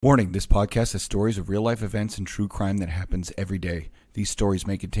Warning, this podcast has stories of real-life events and true crime that happens every day. These stories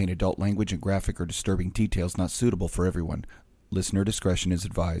may contain adult language and graphic or disturbing details not suitable for everyone. Listener discretion is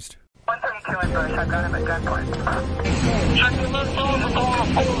advised. 132 in Bush, I've got him at gunpoint.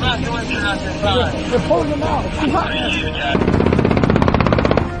 They're pulling them out.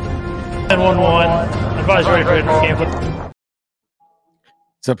 911. Advise ready for camp.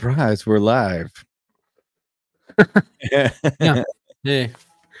 Surprise, we're live. Yeah. Hey.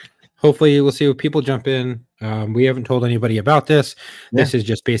 Hopefully we'll see if people jump in. We haven't told anybody about this. Yeah. This is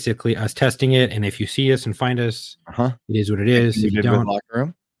just basically us testing it. And if you see us and find us, it is what it is. We If you did with don't, locker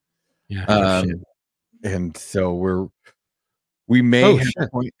room. yeah. And so we may have a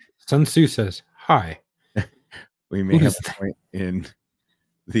point. Sun Tzu says, hi. We may Who have is a point in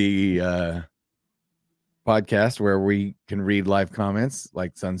the podcast where we can read live comments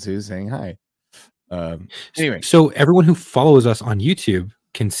like Sun Tzu saying hi. Anyway, So everyone who follows us on YouTube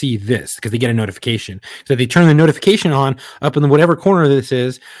can see this because they get a notification. So they turn the notification on up in the whatever corner this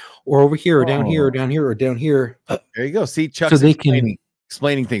is, or over here, or down here, or down here, or down here. there you go. See, Chuck's So they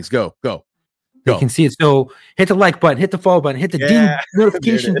explaining things. Go. They can see it. So hit the like button, hit the follow button, hit the ding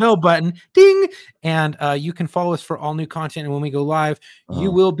notification bell button, ding, and you can follow us for all new content. And when we go live,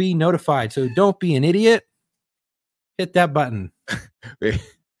 you will be notified. So don't be an idiot. Hit that button.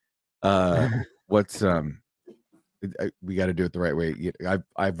 What's we got to do it the right way.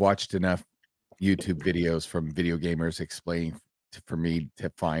 I've watched enough YouTube videos from video gamers explaining for me to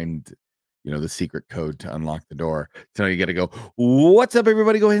find, the secret code to unlock the door. So you got to go, what's up,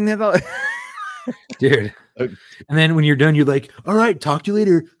 everybody? Go ahead and hit that. Dude. And then when you're done, you're like, all right, talk to you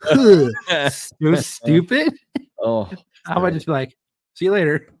later. So stupid. Oh, How about just be like, see you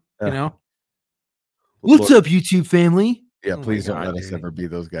later? Yeah. What's up, YouTube family? Yeah, Oh please my don't God, let us dude. ever be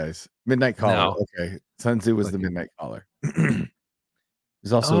those guys. Midnight Caller. No. Okay. Sun Tzu was the Midnight Caller.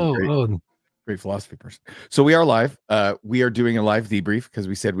 He's also a great philosophy person. So we are live. We are doing a live debrief because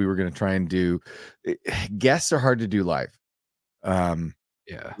we said we were going to try and do guests are hard to do live.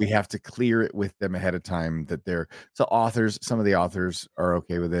 Yeah. We have to clear it with them ahead of time that they're authors. Some of the authors are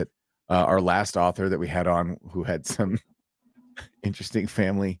okay with it. Our last author that we had on who had some interesting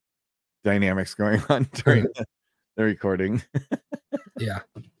family dynamics going on during the recording. Yeah.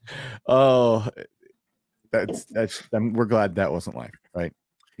 Oh, that's we're glad that wasn't live, right?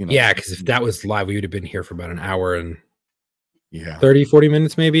 Yeah, because if that was live, we would have been here for about an hour and 40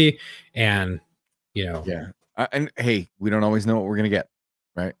 minutes maybe. And, and hey, we don't always know what we're going to get,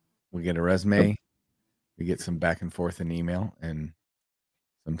 right? We get a resume, we get some back and forth in email, and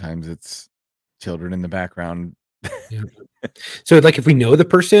sometimes it's children in the background. Yeah. So like if we know the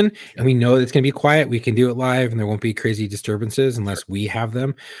person and we know it's going to be quiet, we can do it live and there won't be crazy disturbances unless we have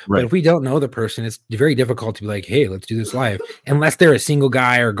them. Right. But if we don't know the person, it's very difficult to be like, hey, let's do this live. Unless they're a single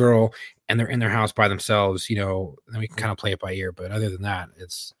guy or girl and they're in their house by themselves, then we can kind of play it by ear. But other than that,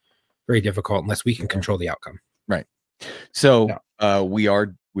 it's very difficult unless we can control the outcome. Right. So we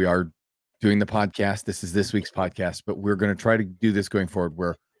are doing the podcast. This is this week's podcast, but we're going to try to do this going forward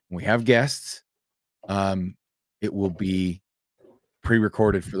where when we have guests, it will be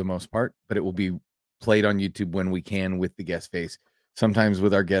pre-recorded for the most part, but it will be played on YouTube when we can with the guest face. Sometimes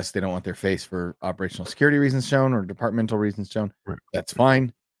with our guests, they don't want their face for operational security reasons shown or departmental reasons shown. Right. That's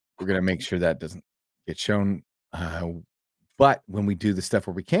fine. We're going to make sure that doesn't get shown. But when we do the stuff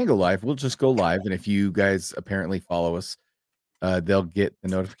where we can go live, we'll just go live. And if you guys apparently follow us, they'll get the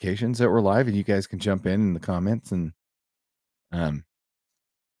notifications that we're live and you guys can jump in the comments and have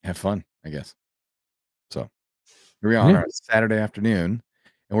fun, I guess. So here we are on our Saturday afternoon,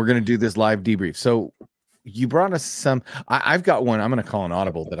 and we're going to do this live debrief. So you brought us some. I've got one. I'm going to call an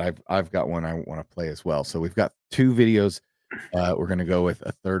audible that I've got one I want to play as well. So we've got 2 videos. We're going to go with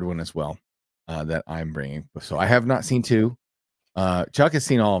a third one as well that I'm bringing. So I have not seen 2. Chuck has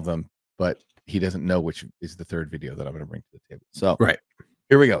seen all of them, but he doesn't know which is the third video that I'm going to bring to the table. So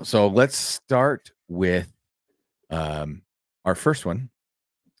here we go. So let's start with our first one.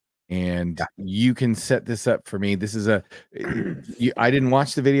 And you can set this up for me. This is I didn't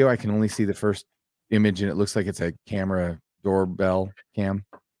watch the video. I can only see the first image, and it looks like it's a camera doorbell cam.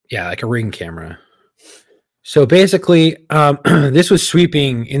 Yeah, like a Ring camera. So basically, this was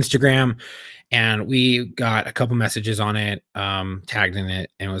sweeping Instagram, and we got a couple messages on it, tagged in it,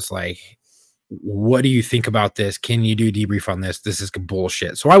 and it was like, what do you think about this? Can you do a debrief on this? This is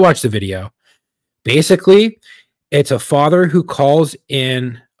bullshit. So I watched the video. Basically, it's a father who calls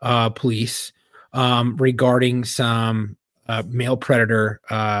in police regarding some male predator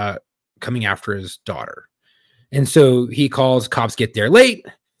coming after his daughter. And so he calls, cops get there late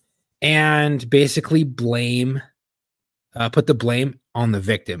and basically put the blame on the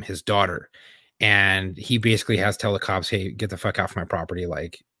victim, his daughter. And he basically has to tell the cops, hey, get the fuck off my property,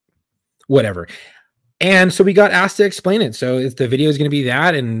 like whatever. And so we got asked to explain it. So the video is going to be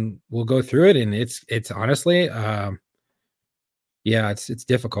that, and we'll go through it. And it's honestly, yeah, it's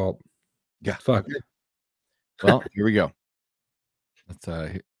difficult. Yeah. Fuck. Well, here we go. Let's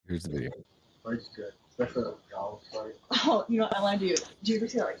here's the video. Sprite's good, especially the Gallon Sprite. Oh, you know what I want to do? Do you ever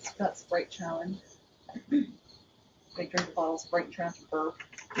see that Sprite challenge? They drink a bottle of Sprite and transfer burp.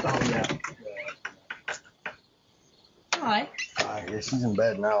 Oh yeah. Hi. Yeah, she's in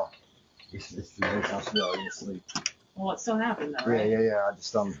bed now. It's the nice house now. You sleep. Well, it still happened though, right? Yeah. I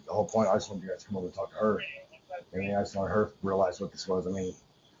just the whole point. I just wanted you guys to come over and talk to her. I mean, I just want her to realize what this was. I mean,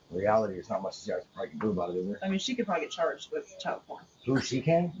 in reality, there's not much you guys probably can do about it, is there? I mean, she could probably get charged with child porn. Who she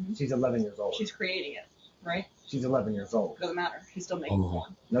can? She's 11 years old. She's creating it, right? She's 11 years old. Doesn't matter. She's still making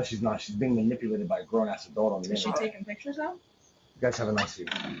porn. No, she's not. She's being manipulated by a grown-ass adult on the Is she internet. taking pictures now? You guys have a nice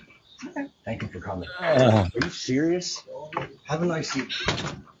evening. Okay. Thank you for coming. Are you serious? Have a nice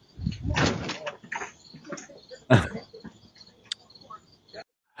evening.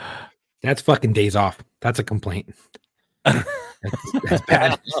 That's fucking days off. That's a complaint. That's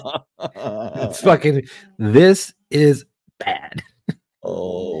bad. It's fucking, this is bad.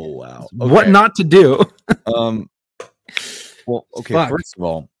 Oh wow. What not to do. Well, okay, Fuck. first of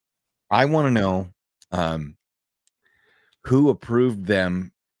all, I want to know who approved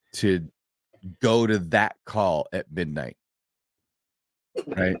them to go to that call at midnight.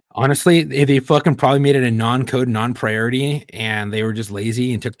 Right. Honestly, they fucking probably made it a non-code, non-priority, and they were just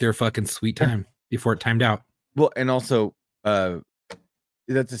lazy and took their fucking sweet time before it timed out. Well, and also that's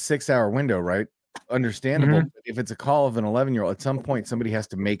a 6-hour window, right? Understandable. But if it's a call of an 11-year-old, at some point somebody has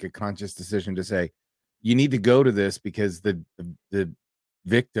to make a conscious decision to say, you need to go to this because the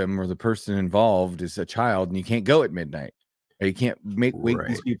victim or the person involved is a child, and you can't go at midnight. Or you can't wake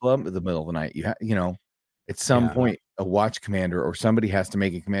these people up in the middle of the night. At some point, a watch commander or somebody has to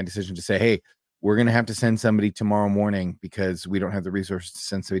make a command decision to say, hey, we're going to have to send somebody tomorrow morning because we don't have the resources to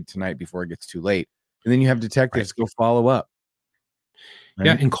send somebody tonight before it gets too late. And then you have detectives go follow up. Right?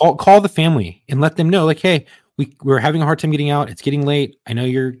 Yeah, and call the family and let them know, like, hey, we're having a hard time getting out. It's getting late. I know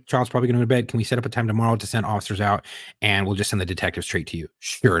your child's probably going to go to bed. Can we set up a time tomorrow to send officers out, and we'll just send the detective straight to you?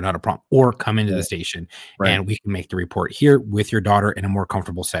 Sure, not a problem. Or come into the station and we can make the report here with your daughter in a more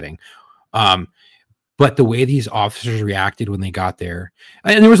comfortable setting. But the way these officers reacted when they got there,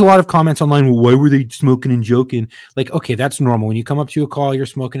 and there was a lot of comments online, well, why were they smoking and joking? Like, okay, that's normal. When you come up to a call, you're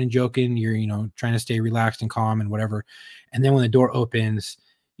smoking and joking, you're, trying to stay relaxed and calm and whatever. And then when the door opens,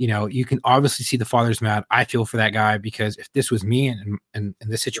 you can obviously see the father's mad. I feel for that guy, because if this was me and in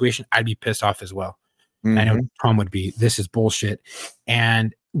this situation, I'd be pissed off as well. Mm-hmm. I know Tom would be. This is bullshit.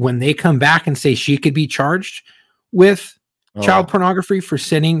 And when they come back and say she could be charged with child pornography for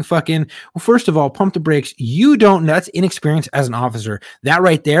sending fucking, well, first of all, pump the brakes. You don't know. That's inexperience as an officer. That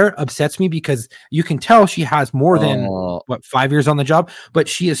right there upsets me, because you can tell she has more than 5 years on the job, but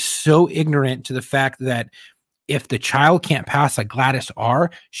she is so ignorant to the fact that if the child can't pass a Gladys R,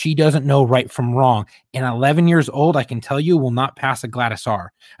 she doesn't know right from wrong. And 11 years old, I can tell you, will not pass a Gladys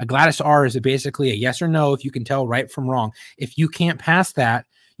R. A Gladys R is basically a yes or no if you can tell right from wrong. If you can't pass that,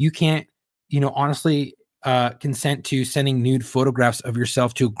 you can't, honestly, consent to sending nude photographs of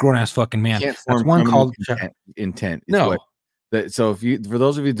yourself to a grown-ass fucking man. That's one called intent. No. So for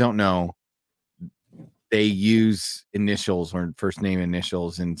those of you who don't know, they use initials or first name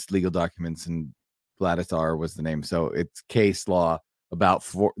initials in legal documents, and Gladys R was the name. So it's case law about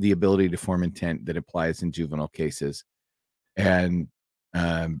the ability to form intent that applies in juvenile cases. And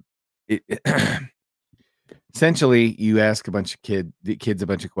essentially, you ask a bunch of kids a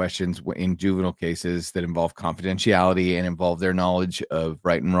bunch of questions in juvenile cases that involve confidentiality and involve their knowledge of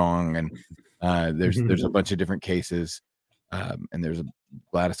right and wrong. And there's a bunch of different cases, and there's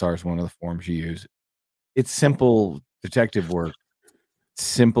Gladys R is one of the forms you use. It's simple detective work,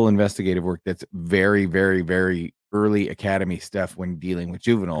 simple investigative work that's very, very, very early academy stuff when dealing with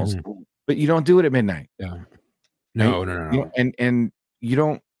juveniles. But you don't do it at midnight. Yeah. No. And you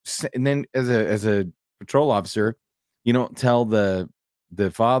don't. And then as a patrol officer, you don't tell the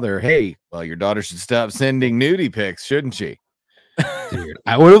father, hey, well, your daughter should stop sending nudie pics, shouldn't she? Dude,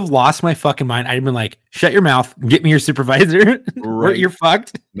 I would have lost my fucking mind. I'd been like, shut your mouth, get me your supervisor. Right. You're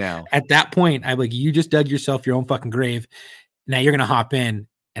fucked. Now at that point, I'm like, you just dug yourself your own fucking grave. Now you're gonna hop in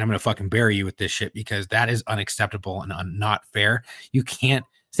and I'm gonna fucking bury you with this shit, because that is unacceptable and not fair. You can't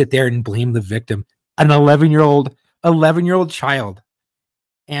sit there and blame the victim, an 11-year-old child.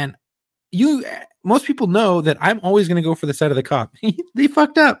 And most people know that I'm always going to go for the side of the cop. They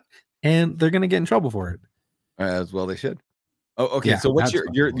fucked up, and they're going to get in trouble for it. As well they should. Oh, okay. Yeah, So what's that's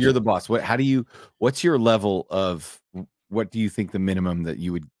you're fucking the boss. What's your level of what do you think the minimum that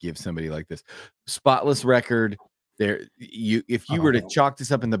you would give somebody like this? Spotless record. If you were to chalk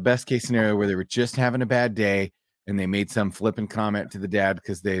this up in the best case scenario where they were just having a bad day and they made some flippant comment to the dad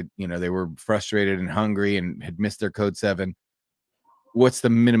because they were frustrated and hungry and had missed their code 7, what's the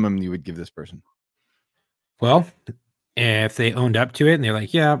minimum you would give this person? Well, if they owned up to it and they're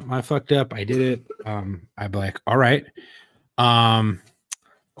like, yeah, I fucked up, I did it, I'd be like, all right.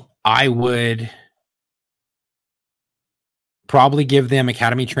 I would probably give them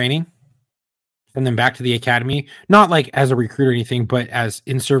academy training, send them back to the academy, not like as a recruit or anything, but as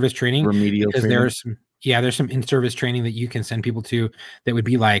in-service training. Remedial because training? there's some in-service training that you can send people to that would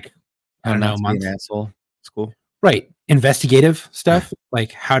be like, I don't know, months. An asshole school. Right. Investigative stuff,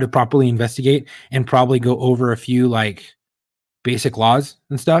 like how to properly investigate and probably go over a few like basic laws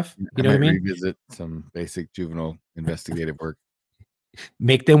and stuff. You know what I mean? Revisit some basic juvenile investigative work.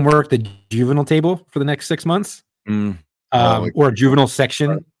 Make them work the juvenile table for the next 6 months, or a juvenile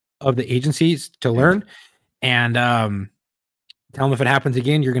section of the agencies to learn, and tell them if it happens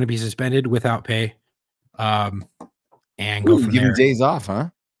again, you're going to be suspended without pay, and go from give there. them days off, huh?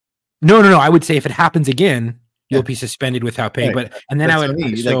 No. I would say if it happens again, you'll be suspended without pay. Right. But and then That's I would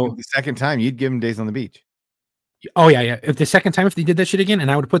like the second time you'd give them days on the beach. Oh yeah. If the second time, if they did that shit again, and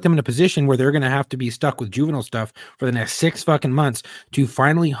I would put them in a position where they're going to have to be stuck with juvenile stuff for the next 6 fucking months to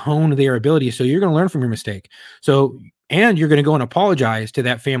finally hone their ability. So you're going to learn from your mistake. So, and you're going to go and apologize to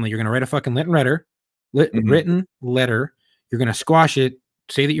that family. You're going to write a fucking written letter. You're going to squash it,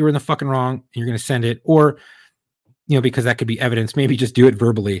 say that you were in the fucking wrong, and you're going to send it, or, because that could be evidence, maybe just do it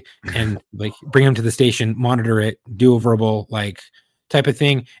verbally and like bring them to the station, monitor it, do a verbal, like, type of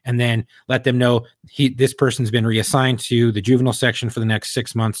thing, and then let them know this person's been reassigned to the juvenile section for the next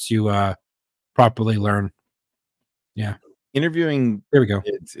 6 months to properly learn. Yeah, interviewing there we go.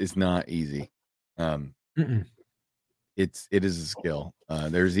 Kids is not easy. It is a skill.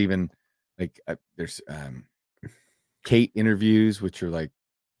 There's even there's Kate interviews, which are like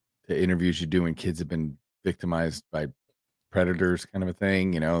the interviews you do when kids have been victimized by predators, kind of a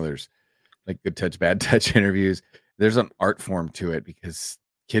thing. There's like good touch, bad touch interviews. There's an art form to it because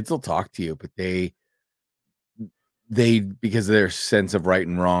kids will talk to you, but they because of their sense of right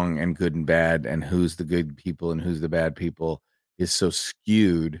and wrong and good and bad and who's the good people and who's the bad people is so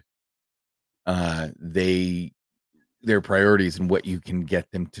skewed. Their priorities and what you can get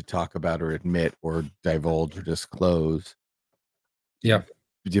them to talk about or admit or divulge or disclose. Yeah.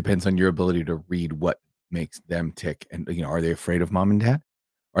 It depends on your ability to read what makes them tick. And, are they afraid of mom and dad?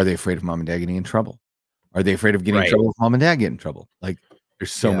 Are they afraid of mom and dad getting in trouble? Are they afraid of getting in trouble if mom and dad get in trouble? Like,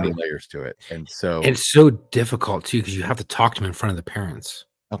 there's so many layers to it. And so it's so difficult too, because you have to talk to them in front of the parents.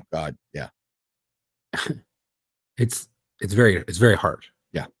 Oh God. Yeah. It's very hard.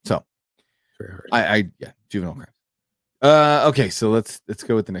 Yeah. So very hard. Juvenile crimes. Okay. So let's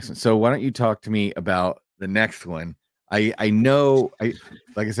go with the next one. So why don't you talk to me about the next one? I know,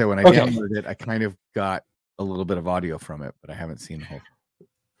 like I said, when I downloaded it, I kind of got a little bit of audio from it, but I haven't seen the whole thing.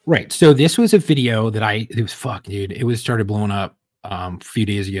 Right. So this was a video that it was started blowing up a few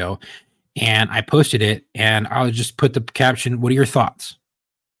days ago, and I posted it, and I'll just put the caption, "What are your thoughts?"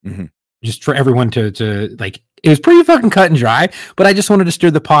 Mm-hmm. Just for everyone to like. It was pretty fucking cut and dry, but I just wanted to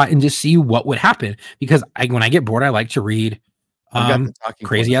stir the pot and just see what would happen, because when I get bored, I like to read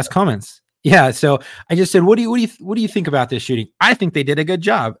crazy ass comments. Yeah, so I just said, what do you think about this shooting? I think they did a good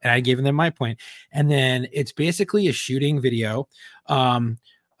job, and I gave them my point. And then it's basically a shooting video.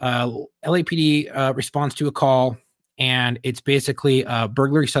 LAPD responds to a call, and it's basically a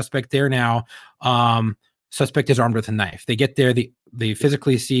burglary suspect there now. Suspect is armed with a knife. They get there, they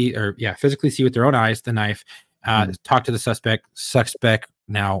physically see with their own eyes the knife. Talk to the suspect. Suspect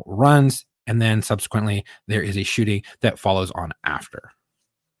now runs, and then subsequently there is a shooting that follows on after.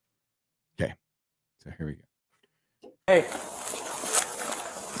 Okay, so here we go. Hey,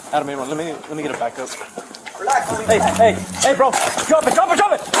 Adam, let me get a backup. Hey, bro, drop it!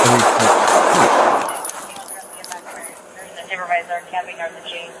 Supervisor camping near the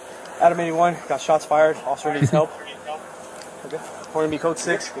G. Adam 81, got shots fired. Officer needs help. Okay. Reporting me code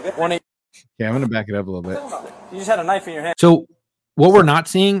 6. 18. Okay, I'm gonna back it up a little bit. You just had a knife in your hand. So what we're not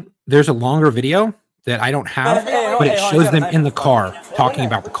seeing, there's a longer video that I don't have, but it shows them in the car talking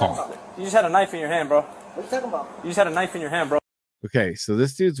about the call. You just had a knife in your hand, bro. What are you talking about? You just had a knife in your hand, bro. Okay, so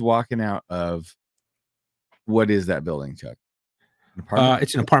this dude's walking out of, what is that building, Chuck?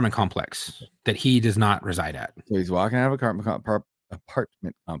 It's an apartment complex that he does not reside at. So he's walking out of an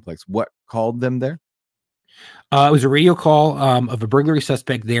apartment complex. What called them there? It was a radio call of a burglary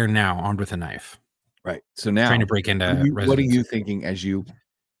suspect there now, armed with a knife. Right. So now, trying to break into what are residence. you thinking as you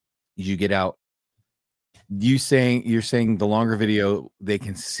get out? You're saying the longer video, they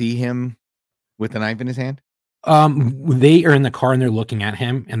can see him with a knife in his hand? They are in the car and they're looking at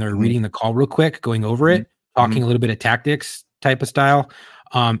him and they're Mhm. reading the call real quick, going over it, talking a little bit of tactics type of style.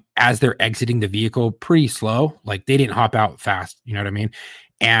 As they're exiting the vehicle, pretty slow. Like they didn't hop out fast, you know what I mean?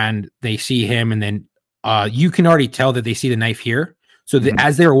 And they see him, and then you can already tell that they see the knife here. So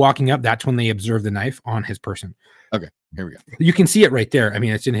as they were walking up, that's when they observe the knife on his person. Okay, here we go. You can see it right there. I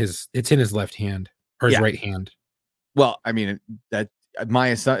mean, it's in his left hand or his Yeah. right hand. Well, I mean, that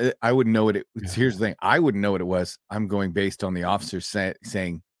my I wouldn't know what it was. Here's the thing. I wouldn't know what it was. I'm going based on the officer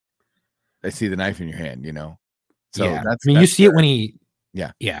saying, I see the knife in your hand, you know? So yeah. that's, I mean, you see it when he,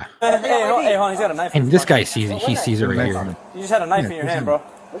 yeah. Yeah. Hey, hold on, he's got a knife. And this guy sees it. He sees it right here. You just had a knife in your hand, bro.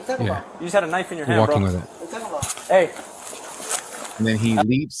 Yeah. You just had a knife in your hand, Walking bro. with it. Hey, And then he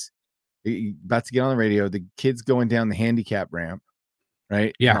leaps, about to get on the radio. The kid's going down the handicap ramp,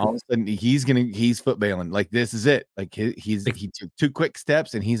 right? Yeah. And all of a sudden, he's foot bailing. Like, this is it. Like, he took 2 quick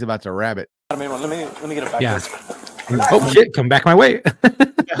steps and he's about to rabbit. let me get it back. Yeah. There. Oh shit! Come back my way.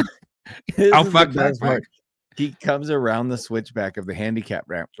 This I'll is fuck the best back. part. He comes around the switchback of the handicap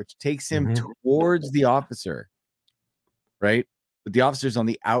ramp, which takes him Mhm. towards the officer, right? But the officer's on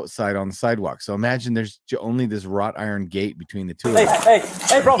the outside on the sidewalk. So imagine there's only this wrought iron gate between the two of them.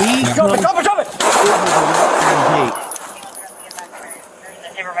 Hey, bro. Drop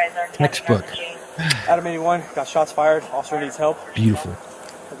it. Textbook. Adam 81, got shots fired. Officer needs help. Beautiful.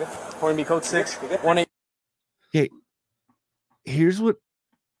 Okay. Reporting me code 6. 18. Okay, here's what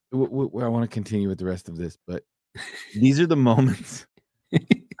I want to continue with the rest of this, but these are the moments.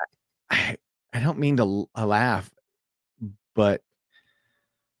 I don't mean to laugh, but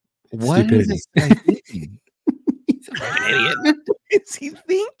what is this guy thinking? He's an idiot. What is he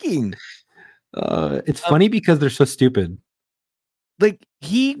thinking? It's funny because they're so stupid. Like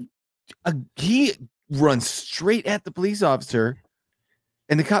he runs straight at the police officer,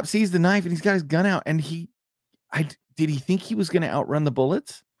 and the cop sees the knife, and he's got his gun out, and did he think he was going to outrun the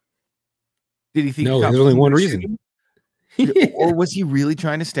bullets? Did he think No, the cops there's only were one shooting reason. him? Or was he really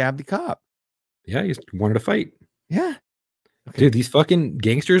trying to stab the cop? Yeah, he just wanted to fight. Yeah. Okay. Dude, these fucking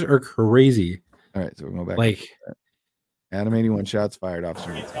gangsters are crazy. All right, so we'll go back. Like, Adam 81 shots fired,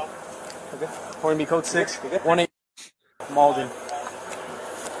 officer. Okay. Reporting me code 6. 18. Malden.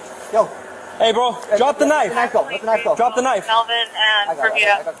 Yo. Hey, bro. Drop the knife. Drop the knife. Melvin and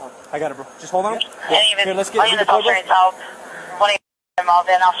Bermuda. I got it, bro. Just hold on. And even Here, let's get the the officer needs help. 20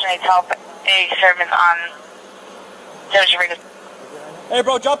 Melvin, officer needs help. A disturbance on Debrief. Hey,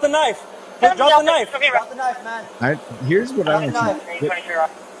 bro, drop the knife. Drop the knife. Drop the knife, man. Here's what I don't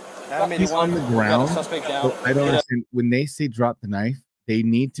Adam He's 81. on the Got the ground. suspect down. So I don't understand. When they say drop the knife, they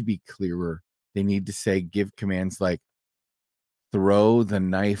need to be clearer. They need to say, give commands like throw the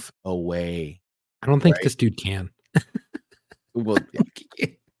knife away. I don't think Right. this dude can. Well, yeah,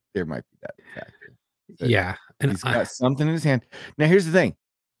 there might be that factor. But Yeah. And he's got something in his hand. Now, here's the thing.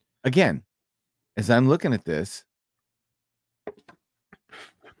 Again, as I'm looking at this,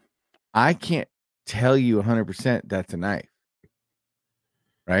 I can't tell you 100% that's a knife.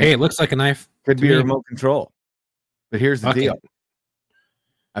 Right? hey, it looks like a knife. Could to be a me. remote control. But here's the Okay. deal.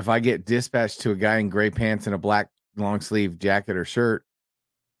 If I get dispatched to a guy in gray pants and a black long sleeve jacket or shirt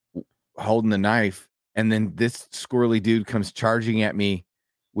holding the knife, and then this squirrely dude comes charging at me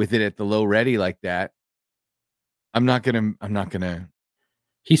with it at the low ready like that, I'm not gonna.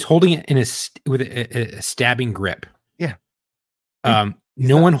 He's holding it in with a stabbing grip. Yeah.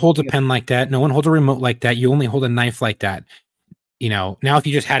 No one holds a pen like that. No one holds a remote like that. You only hold a knife like that. You know, now if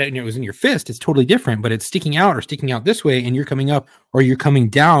you just had it and it was in your fist, it's totally different, but it's sticking out or sticking out this way and you're coming up or you're coming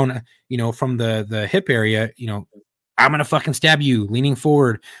down, you know, from the hip area, you know, I'm going to fucking stab you leaning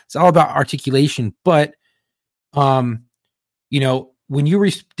forward. It's all about articulation. But, you know, when you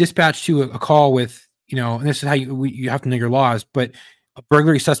dispatch to a call with, you know, and this is how you have to know your laws, but a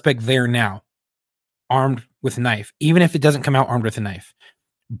burglary suspect there now, armed with a knife, even if it doesn't come out armed with a knife,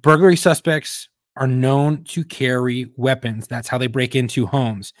 burglary suspects are known to carry weapons. That's how they break into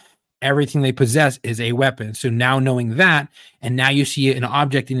homes. Everything they possess is a weapon. So now knowing that, and now you see an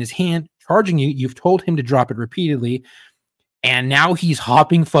object in his hand charging you, you've told him to drop it repeatedly, and now he's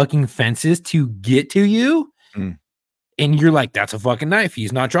hopping fucking fences to get to you. And you're like, that's a fucking knife.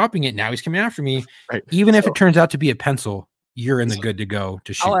 He's not dropping it. Now he's coming after me. Right. Even if it turns out to be a pencil, you're in the good to go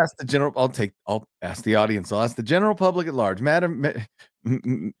to shoot. I'll ask the general. I'll ask the audience. I'll ask the general public at large,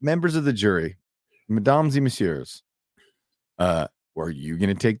 members of the jury, mesdames et messieurs. Were you going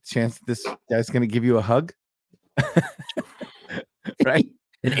to take the chance that this guy's going to give you a hug? Right?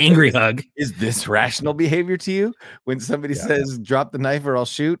 An angry hug. Is this rational behavior to you? When somebody says, drop the knife or I'll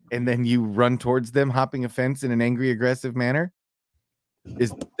shoot, and then you run towards them, hopping a fence in an angry, aggressive manner?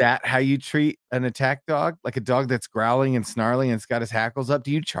 Is that how you treat an attack dog? Like a dog that's growling and snarling and it's got his hackles up? Do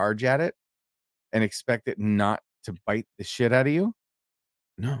you charge at it and expect it not to bite the shit out of you?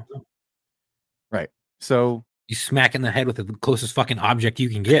 No. Right. So you smack in the head with the closest fucking object you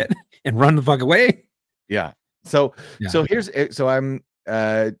can get and run the fuck away. Yeah. So here's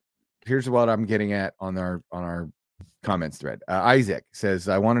what I'm getting at on our comments thread. Isaac says,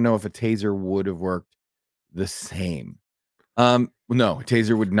 I want to know if a taser would have worked the same. No,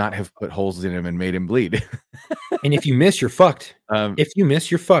 Taser would not have put holes in him and made him bleed. And if you miss, you're fucked. If you miss,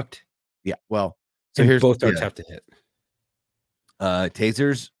 you're fucked. Yeah. Well, so and here's both darts have to hit.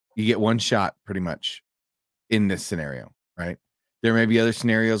 Tasers, you get one shot pretty much in this scenario, right? There may be other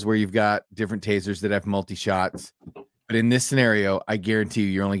scenarios where you've got different tasers that have multi-shots, but in this scenario, I guarantee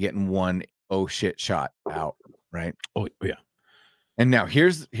you're only getting one oh shit shot out, right? Oh yeah. And now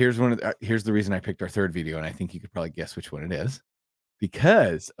here's the reason I picked our third video, and I think you could probably guess which one it is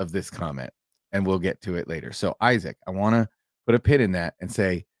because of this comment, and we'll get to it later. So Isaac, I want to put a pin in that and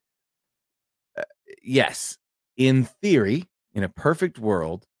say, yes, in theory, in a perfect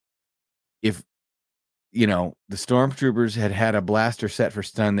world, if the stormtroopers had a blaster set for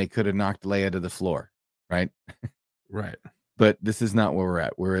stun, they could have knocked Leia to the floor, right? Right. But this is not where we're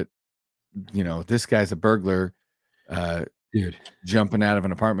at. We're at, this guy's a burglar, dude, jumping out of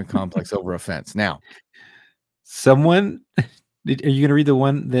an apartment complex over a fence. Now, someone, are you gonna read the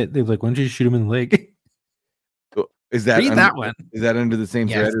one that they're like, why don't you shoot him in the leg? Is that read that one? Is that under the same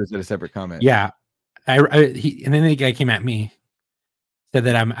thread, or is it a separate comment? Yeah, and then the guy came at me, said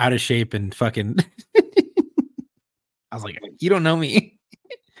that I'm out of shape and fucking. I was like, you don't know me.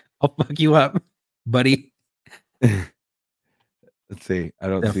 I'll fuck you up, buddy. Let's see. I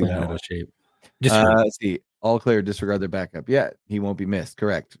don't Definitely see that out one. of shape. Just Let's see. All clear. Disregard their backup. Yeah, he won't be missed.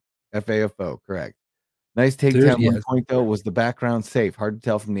 Correct. FAFO. Correct. Nice takedown. One point though was the background safe. Hard to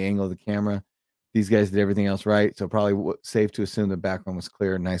tell from the angle of the camera. These guys did everything else right, so probably safe to assume the background was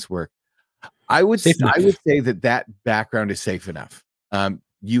clear. Nice work. I would say that background is safe enough.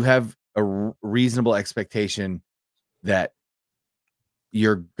 You have a reasonable expectation that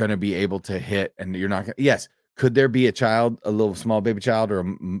you're going to be able to hit, and you're not. Yes, could there be a little small baby child, or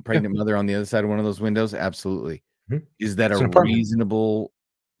a pregnant mother on the other side of one of those windows? Absolutely. Mm-hmm. Is that a reasonable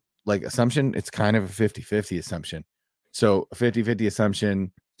assumption? It's kind of a 50-50 assumption. So a 50-50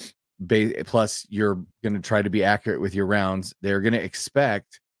 assumption. Plus, you're going to try to be accurate with your rounds. They're going to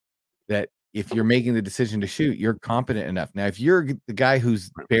expect that if you're making the decision to shoot, you're competent enough. Now, if you're the guy who's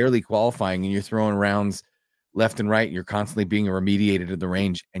barely qualifying and you're throwing rounds left and right, you're constantly being remediated at the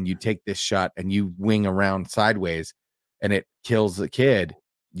range, and you take this shot and you wing around sideways and it kills the kid,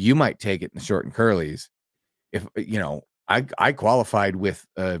 you might take it in the short and curlies. If I qualified with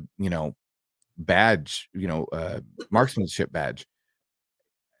badge, marksmanship badge.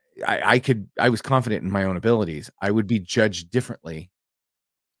 I was confident in my own abilities. I would be judged differently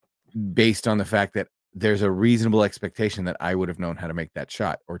based on the fact that there's a reasonable expectation that I would have known how to make that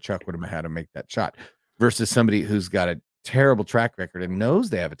shot, or Chuck would have had to make that shot, versus somebody who's got a terrible track record and knows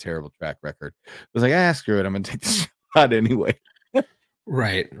they have a terrible track record. It was like, screw it, I'm going to take the shot anyway.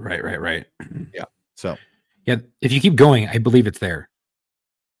 Right. Yeah. So, yeah, if you keep going, I believe it's there.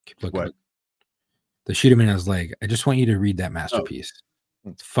 Keep looking. What? The shoot him in his leg. I just want you to read that masterpiece.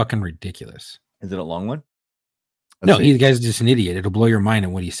 It's fucking ridiculous. Is it a long one? No, the guy's just an idiot. It'll blow your mind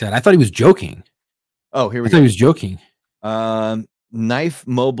at what he said. I thought he was joking. Oh, here we go. I thought he was joking. Knife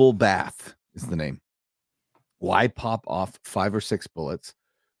Mobile Bath is the name. Why pop off 5 or 6 bullets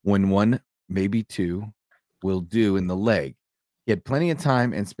when 1, maybe 2 will do in the leg? He had plenty of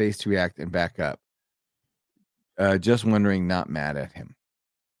time and space to react and back up. Just wondering, not mad at him.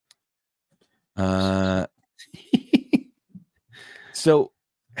 So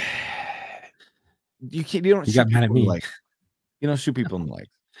you don't got mad at me. You don't shoot people in the legs.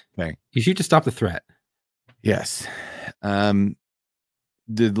 Okay. You shoot to stop the threat. Yes. The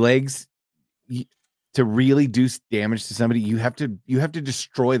legs, to really do damage to somebody, you have to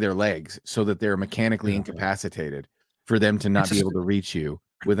destroy their legs so that they're mechanically incapacitated for them to not be able to reach you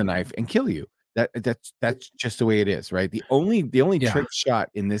with a knife and kill you. That's just the way it is, right? The only trick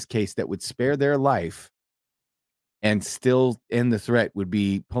shot in this case that would spare their life and still end the threat would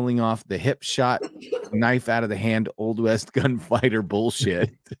be pulling off the hip shot, knife out of the hand, Old West gunfighter bullshit.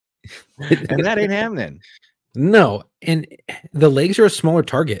 And that ain't happening. No, and the legs are a smaller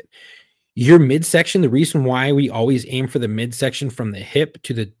target. Your midsection, the reason why we always aim for the midsection from the hip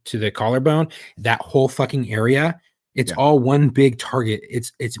to the collarbone, that whole fucking area It's all one big target.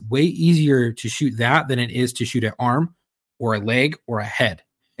 It's way easier to shoot that than it is to shoot an arm or a leg or a head.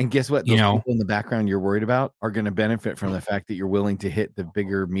 And guess what? Those people in the background you're worried about are going to benefit from the fact that you're willing to hit the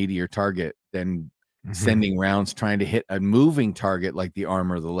bigger, meatier target than sending rounds trying to hit a moving target like the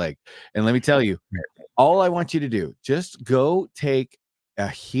arm or the leg. And let me tell you, all I want you to do, just go take a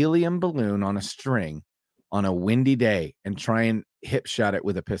helium balloon on a string on a windy day and try and hip shot it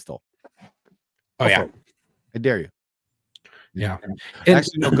with a pistol. Oh, yeah. I dare you. Yeah.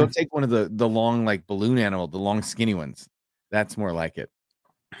 Actually, no, go take one of the long, like balloon animal, the long skinny ones. That's more like it.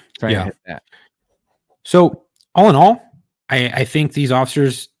 Try and hit that. So all in all, I think these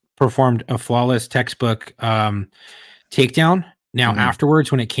officers performed a flawless textbook takedown. Now,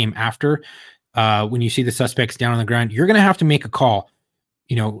 afterwards, when it came after, when you see the suspects down on the ground, you're going to have to make a call,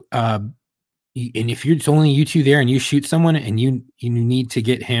 and if it's only you two there and you shoot someone and you need to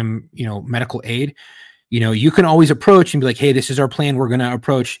get him, medical aid, you can always approach and be like, hey, this is our plan. We're going to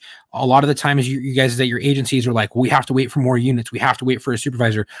approach. A lot of the times you guys at your agencies are like, we have to wait for more units. We have to wait for a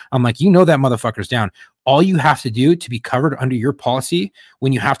supervisor. I'm like, that motherfucker's down. All you have to do to be covered under your policy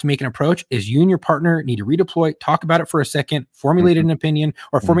when you have to make an approach is you and your partner need to redeploy, talk about it for a second, formulate an opinion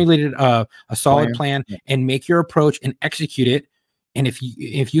or formulated a solid plan and make your approach and execute it. And if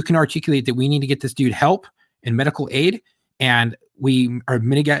you can articulate that we need to get this dude help and medical aid, and we are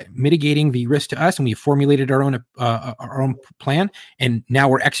mitigating the risk to us, and we formulated our own plan, and now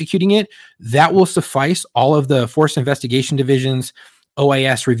we're executing it, that will suffice all of the force investigation divisions,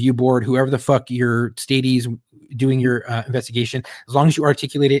 OIS review board, whoever the fuck your state is doing your investigation. As long as you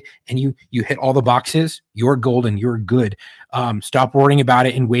articulate it and you hit all the boxes, you're golden, you're good. Stop worrying about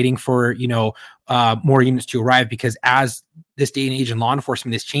it and waiting for more units to arrive, because as this day and age in law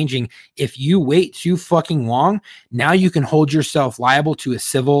enforcement is changing, if you wait too fucking long, now you can hold yourself liable to a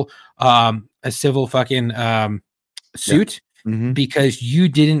civil fucking suit because you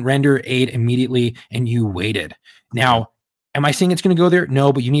didn't render aid immediately and you waited. Now, am I saying it's going to go there?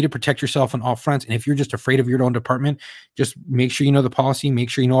 No, but you need to protect yourself on all fronts. And if you're just afraid of your own department, just make sure you know the policy, make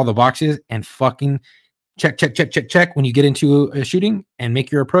sure you know all the boxes, and fucking check when you get into a shooting and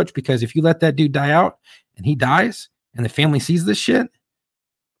make your approach. Because if you let that dude die out and he dies and the family sees this shit,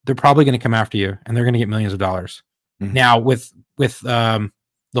 they're probably going to come after you and they're going to get millions of dollars. Now with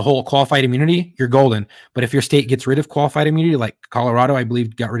the whole qualified immunity, you're golden. But if your state gets rid of qualified immunity, like Colorado, I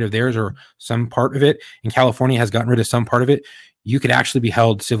believe, got rid of theirs or some part of it, and California has gotten rid of some part of it, you could actually be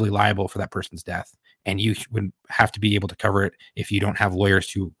held civilly liable for that person's death. And you would have to be able to cover it if you don't have lawyers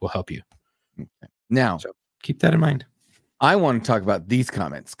who will help you. Okay. Now, so keep that in mind. I want to talk about these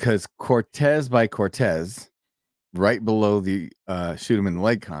comments because Cortez by Cortez, right below the shoot him in the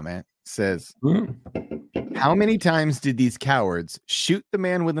leg comment, says, how many times did these cowards shoot the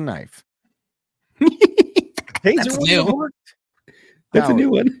man with a knife? That's new. That's a new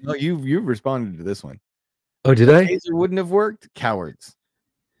one. No, you've responded to this one. Oh, did I? Taser wouldn't have worked. Cowards.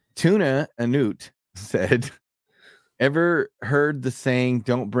 Tuna Anut said, ever heard the saying,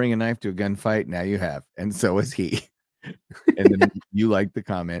 don't bring a knife to a gunfight? Now you have. And so is he. And then you liked the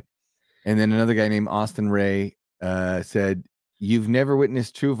comment. And then another guy named Austin Ray said, you've never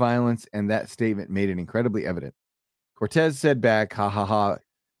witnessed true violence, and that statement made it incredibly evident. Cortez said back, ha ha ha,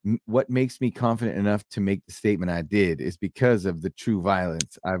 what makes me confident enough to make the statement I did is because of the true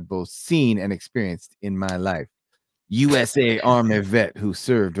violence I've both seen and experienced in my life. USA Army vet who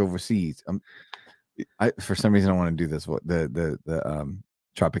served overseas. For some reason, I want to do this. The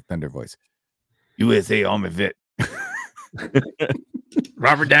Tropic Thunder voice. USA Army vet.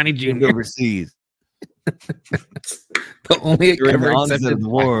 Robert Downey Jr. overseas. The only during the onset of the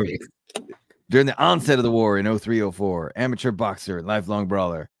war. During the onset of the war in 03-04, amateur boxer and lifelong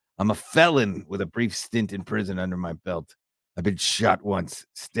brawler. I'm a felon with a brief stint in prison under my belt. I've been shot once,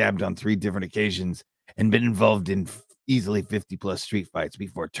 stabbed on 3 different occasions, and been involved in easily 50+ street fights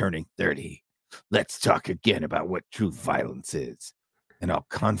before turning 30. Let's talk again about what true violence is, and I'll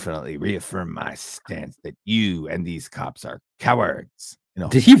confidently reaffirm my stance that you and these cops are cowards.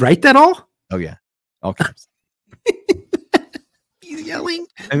 Did he write that all? Oh, yeah. All caps. He's yelling.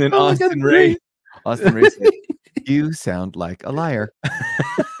 And then Austin Ray said, you sound like a liar.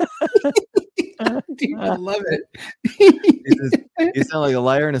 Dude, I love it. You sound like a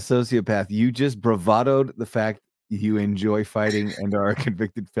liar and a sociopath. You just bravadoed the fact you enjoy fighting and are a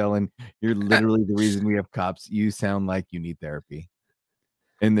convicted felon. You're literally the reason we have cops. You sound like you need therapy.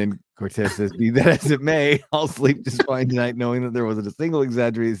 And then Cortez says, be that as it may, I'll sleep just fine tonight knowing that there wasn't a single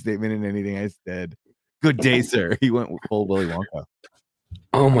exaggerated statement in anything I said. Good day, sir. He went full Willy Wonka.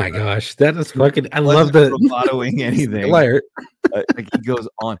 Oh my gosh, that is fucking. I love the bravadoing anything. Liar. Like he goes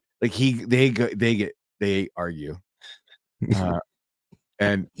on. Like they argue.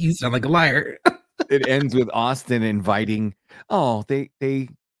 And You sound like a liar. it ends with Austin inviting. Oh, they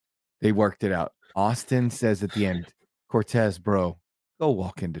worked it out. Austin says at the end, Cortez, bro, go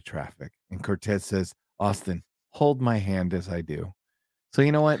walk into traffic. And Cortez says, Austin, hold my hand as I do. So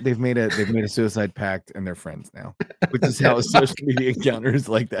you know what? They've made a suicide pact and they're friends now, which is how social media encounters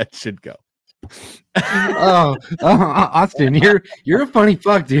like that should go. Austin, you're a funny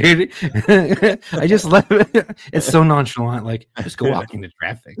fuck, dude. I just love it. It's so nonchalant. Like, just go walk into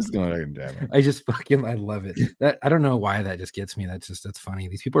traffic. Just going into traffic. I love it. That I don't know why that just gets me. That's funny.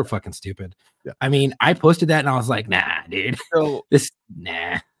 These people are fucking stupid. Yeah. I mean, I posted that and I was like, nah, dude. So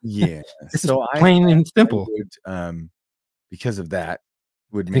nah. Yeah. This is plain and simple. Would, because of that,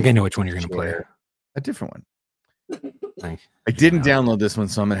 I think I know which one you're gonna play. A different one. Thanks. I didn't download this one,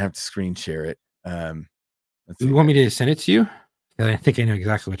 so I'm gonna have to screen share it. You want me to send it to you? I think I know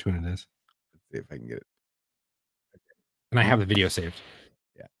exactly which one it is. Let's see if I can get it. Okay. And I have the video saved.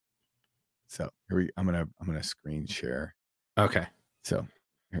 Yeah. So here I'm gonna screen share. Okay. So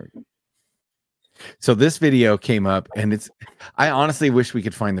here we go. So this video came up, and I honestly wish we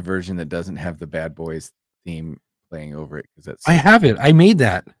could find the version that doesn't have the Bad Boys theme playing over it, because that's I have it. I made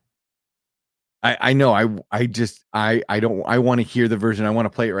that. I know. I want to hear the version. I want to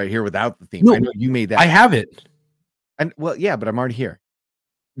play it right here without the theme. No, I know you made that. I have it. And well, yeah, but I'm already here.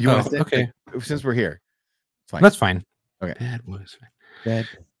 You want to okay? Since we're here, it's fine. That's fine. Okay. Bad Boys. Bad.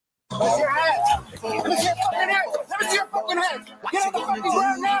 Let me see your hands. Let me see your fucking hands. Let me see your fucking hands. Get on the fucking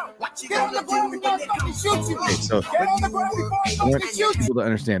ground now. Get on the ground before I fucking shoot you. Okay, so Get on the ground before I I want fucking shoot you. people to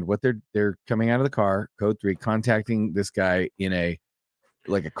understand what they're coming out of the car. Code 3, contacting this guy in a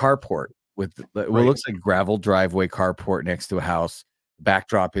carport with what looks like gravel driveway carport next to a house.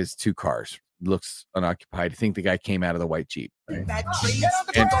 Backdrop is 2 cars. Looks unoccupied. I think the guy came out of the white Jeep. Right?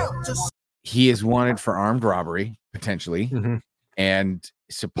 And he is wanted for armed robbery potentially. Mm-hmm. And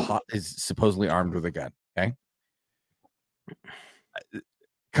is supposedly armed with a gun. Okay.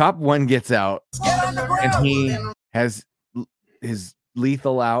 Cop 1 gets out and he has his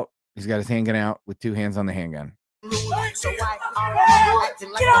lethal out. He's got his handgun out with 2 hands on the handgun. Now,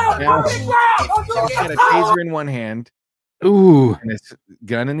 he's got a taser in one hand. Ooh. And his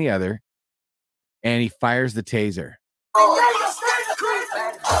gun in the other. And he fires the taser.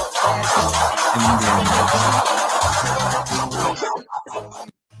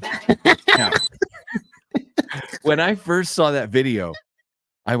 Now, when I first saw that video,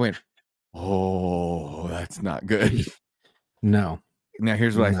 I went, "Oh, that's not good." No. Now,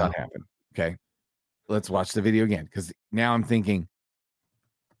 here's what I thought happened. Okay, let's watch the video again, because now I'm thinking,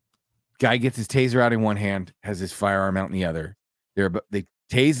 guy gets his taser out in one hand, has his firearm out in the other. They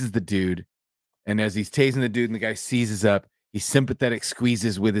tases the dude, and as he's tasing the dude, and the guy seizes up, he sympathetic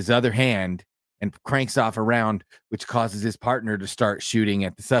squeezes with his other hand and cranks off a round, which causes his partner to start shooting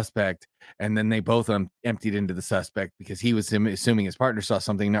at the suspect. And then they both emptied into the suspect because he was assuming his partner saw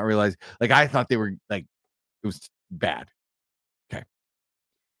something, not realize. I thought they were it was bad. Okay.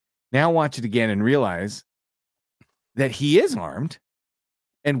 Now watch it again and realize that he is armed.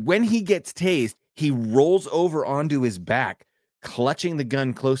 And when he gets tased, he rolls over onto his back, clutching the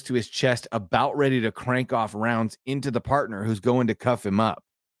gun close to his chest, about ready to crank off rounds into the partner who's going to cuff him up.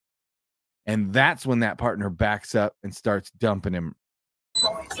 And that's when that partner backs up and starts dumping him.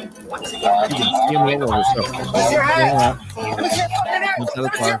 You can see him roll over. So,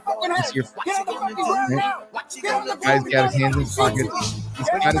 guy's got his hands in his pockets. He's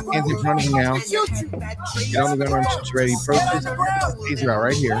got his hands in front of him now. Get on the gun arm, shit ready. Approaches. Taser out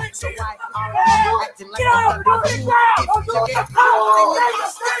right here.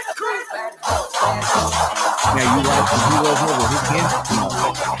 Now you watch as he rolls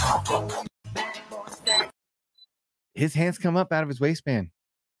over. His hands come up out of his waistband.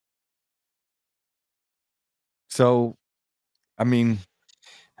 So, I mean,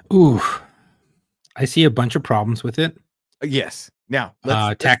 ooh, I see a bunch of problems with it. Yes. Now,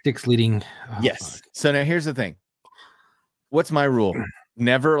 tactics leading. Yes. Fuck. So now here's the thing. What's my rule?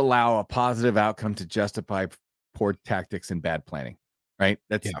 Never allow a positive outcome to justify poor tactics and bad planning. Right?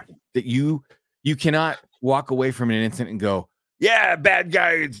 That you cannot walk away from an incident and go, yeah, bad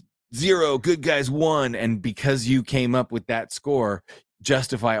guys 0, good guys 1, and because you came up with that score,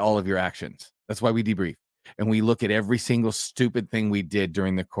 justify all of your actions. That's why we debrief, and we look at every single stupid thing we did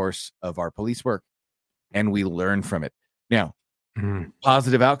during the course of our police work, and we learn from it. Now,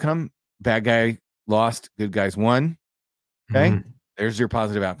 positive outcome: bad guy lost, good guys won. Okay, there's your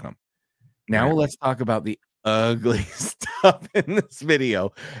positive outcome. Now let's talk about the ugly stuff in this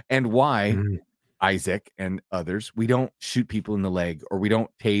video and why. Isaac and others, we don't shoot people in the leg, or we don't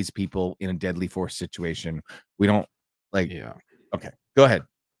tase people in a deadly force situation. We don't Like, Yeah. okay, go ahead.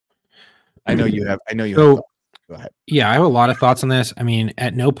 I know you have. So, go ahead. Yeah, I have a lot of thoughts on this. I mean,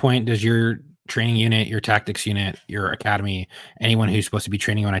 at no point does your training unit, your tactics unit, your academy, anyone who's supposed to be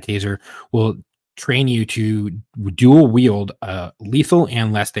training on a taser will train you to dual wield lethal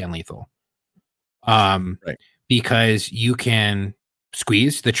and less than lethal. Right. Because you can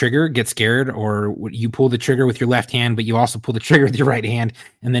squeeze the trigger, get scared, or you pull the trigger with your left hand, but you also pull the trigger with your right hand,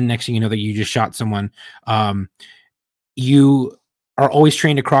 and then next thing you know that you just shot someone. You are always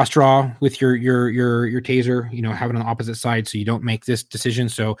trained to cross draw with your taser, you know, having an opposite side so you don't make this decision.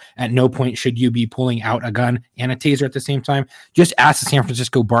 So at no point should you be pulling out a gun and a taser at the same time. Just ask the San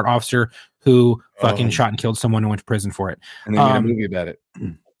Francisco BART officer who fucking shot and killed someone and went to prison for it. And they made a movie about it.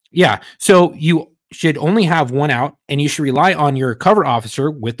 Yeah. So you should only have one out, and you should rely on your cover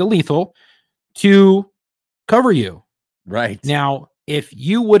officer with the lethal to cover you. Right. Now, if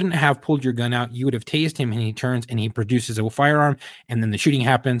you wouldn't have pulled your gun out, you would have tased him, and he turns and he produces a firearm, and then the shooting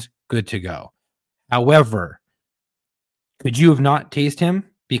happens. Good to go. However, could you have not tased him?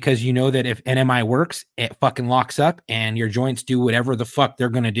 Because you know that if NMI works, it fucking locks up and your joints do whatever the fuck they're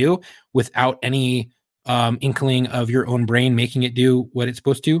going to do without any inkling of your own brain making it do what it's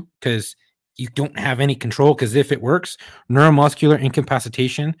supposed to, because you don't have any control. Because if it works, neuromuscular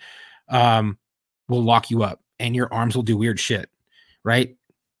incapacitation will lock you up and your arms will do weird shit, right?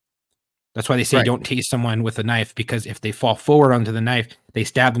 That's why they say don't tase someone with a knife, because if they fall forward onto the knife, they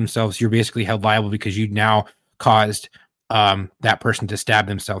stab themselves. You're basically held liable because you now caused that person to stab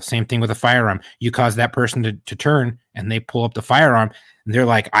themselves. Same thing with a firearm. You cause that person to turn and they pull up the firearm and they're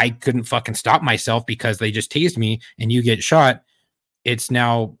like, I couldn't fucking stop myself because they just tased me, and you get shot. It's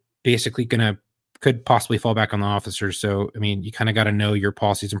now basically could possibly fall back on the officer. So, I mean, you kind of got to know your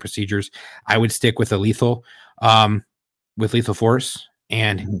policies and procedures. I would stick with a lethal, with lethal force,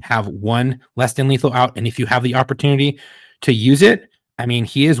 and have one less than lethal out. And if you have the opportunity to use it, I mean,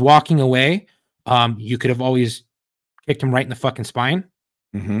 he is walking away. You could have always kicked him right in the fucking spine,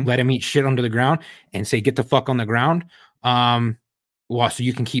 let him eat shit onto the ground and say, get the fuck on the ground. So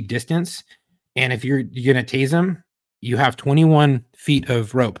you can keep distance. And if you're going to tase him, you have 21 feet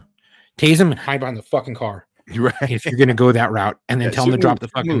of rope. Tase him and hide behind the fucking car. Right. If you're going to go that route, and then tell him to drop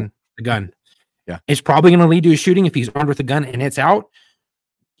the gun. Yeah. It's probably going to lead to a shooting if he's armed with a gun and it's out.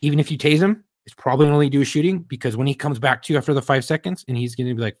 Even if you tase him, it's probably going to lead to a shooting, because when he comes back to you after the 5 seconds and he's going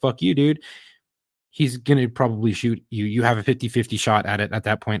to be like, fuck you, dude, he's going to probably shoot you. You have a 50-50 shot at it at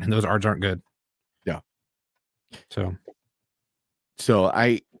that point, and those odds aren't good. Yeah. So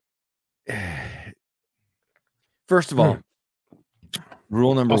I, first of all,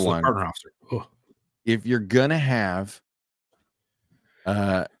 rule number also one, partner officer. Oh. if you're going to have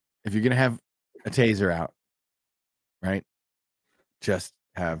a taser out, right? Just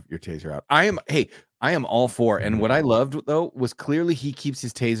have your taser out. I am all for, and what I loved though was clearly he keeps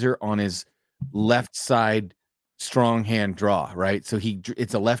his taser on his left side strong hand draw, right? So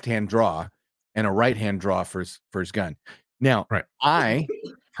it's a left hand draw and a right hand draw for his gun. Now, I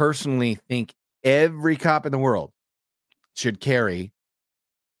personally think every cop in the world should carry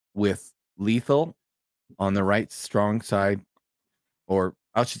with lethal on the right strong side, or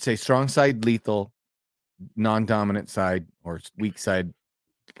I should say strong side lethal, non-dominant side or weak side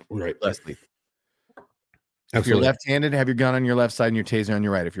less lethal. If you're left-handed, have your gun on your left side and your taser on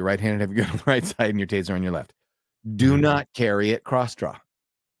your right. If you're right-handed, have your gun on the right side and your taser on your left. Do not carry it cross draw.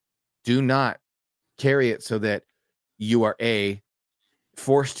 Do not carry it so that you are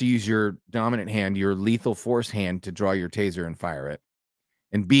forced to use your dominant hand, your lethal force hand, to draw your taser and fire it.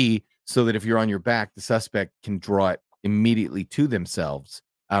 And B, so that if you're on your back, the suspect can draw it immediately to themselves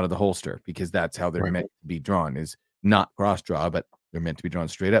out of the holster, because that's how they're meant to be drawn, is not cross draw, but they're meant to be drawn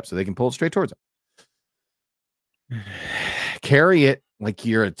straight up so they can pull it straight towards them. Carry it like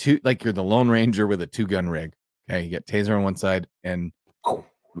you're the Lone Ranger with a 2-gun rig. Okay, you got taser on one side, and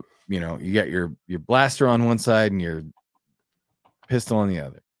you got your blaster on one side and your pistol on the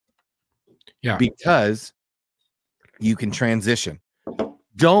other. Yeah, because you can transition.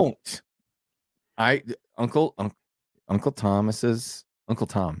 Uncle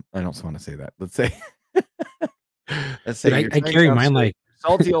Tom. I don't want to say that. Let's say I carry mine like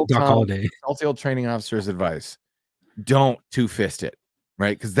salty old Doc Holiday. Salty old training officer's advice. Don't two-fist it,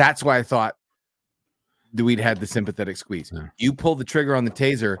 right? Because that's why I thought that we'd had the sympathetic squeeze. Yeah. You pull the trigger on the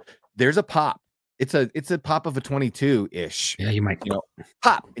taser, there's a pop. It's a pop of a 22-ish. Yeah, you might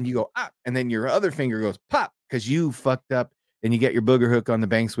pop, and you go up, and then your other finger goes pop because you fucked up, and you get your booger hook on the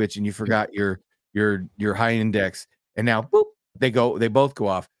bang switch, and you forgot your high index, and now boop, they both go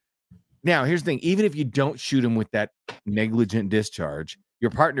off. Now, here's the thing: even if you don't shoot him with that negligent discharge,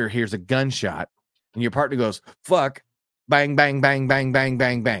 your partner hears a gunshot, and your partner goes, "Fuck!" bang, bang, bang, bang, bang,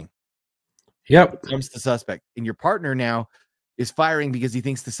 bang, bang. Yep. Comes the suspect, and your partner now is firing because he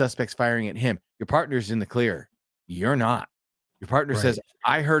thinks the suspect's firing at him. Your partner's in the clear. You're not. Your partner says,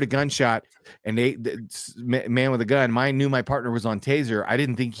 I heard a gunshot, and man with a gun. Mine knew my partner was on Taser. I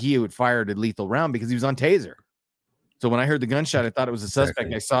didn't think he would fire a lethal round because he was on Taser. So when I heard the gunshot, I thought it was a suspect.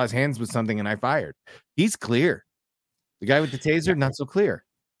 Exactly. I saw his hands with something, and I fired. He's clear. The guy with the Taser, not so clear.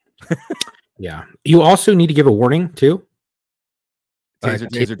 Yeah. You also need to give a warning too.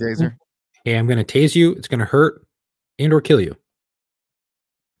 Taser. Hey, I'm going to tase you. It's going to hurt and or kill you.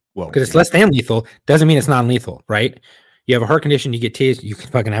 Well, because it's less than lethal. Doesn't mean it's non-lethal, right? You have a heart condition, you get tased, you can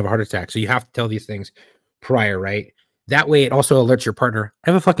fucking have a heart attack. So you have to tell these things prior, right? That way it also alerts your partner, I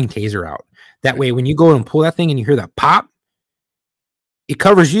have a fucking taser out. That way when you go and pull that thing and you hear that pop, it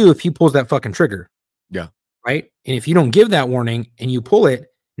covers you if he pulls that fucking trigger. Yeah. Right? And if you don't give that warning and you pull it,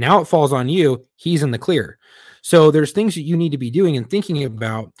 now it falls on you. He's in the clear. So there's things that you need to be doing and thinking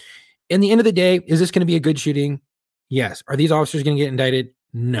about. In the end of the day, is this going to be a good shooting? Yes. Are these officers going to get indicted?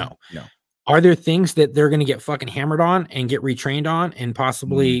 No. Are there things that they're going to get fucking hammered on and get retrained on and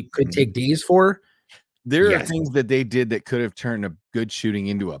possibly could take days for? There are things that they did that could have turned a good shooting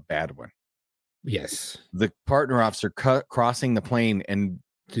into a bad one. Yes. The partner officer crossing the plane, and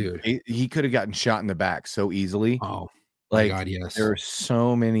dude, he could have gotten shot in the back so easily. Oh, like my God, yes. There are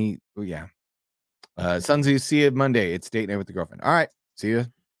so many. Oh, yeah. Sunzu, see you Monday. It's date night with the girlfriend. All right. See you.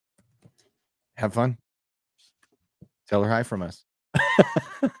 Have fun. Tell her hi from us.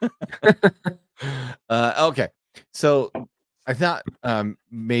 Okay. So I thought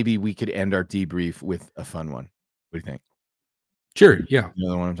maybe we could end our debrief with a fun one. What do you think? Sure. Yeah. You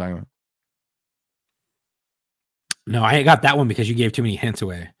know the one I'm talking about? No, I ain't got that one because you gave too many hints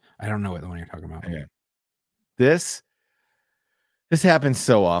away. I don't know what the one you're talking about. Okay. This happens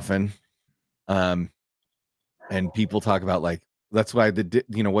so often. And people talk about like, that's why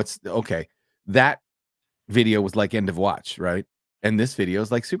that video was like End of Watch, right? And this video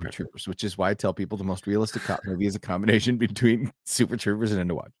is like Super Troopers, which is why I tell people the most realistic cop movie is a combination between Super Troopers and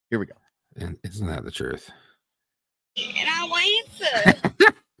End of Watch. Here we go. And isn't that the truth? And I went to,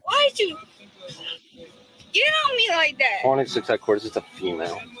 why'd you get on me like that? 26 headquarters, it's a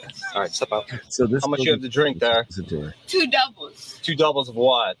female. All right, step out. So this how much you have to drink there? 2 doubles. 2 doubles of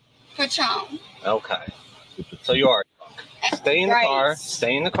what? Patron. Okay. So you are. Stay in the car.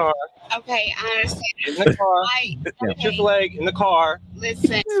 Stay in the car. Okay, I understand. In the car. Get your leg in the car.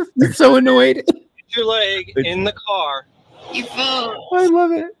 Listen. You're so annoyed. Get your leg in the car. You fool. I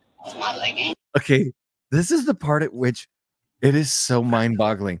love it. It's my leg. Okay, this is the part at which it is so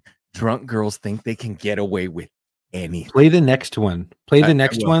mind-boggling. Drunk girls think they can get away with anything. Play the next one. Play the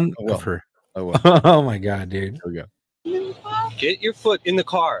next one of her. Oh my God, dude. Here we go. Get your foot in the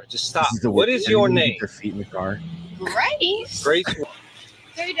car. Just stop. What is your name? Your feet in the car. Grace. Grace.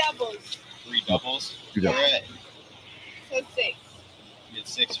 3 doubles. 3 doubles. 2 doubles. So 6. You get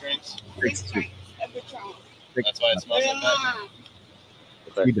 6 drinks. 6 drinks of Patron. That's why it smells like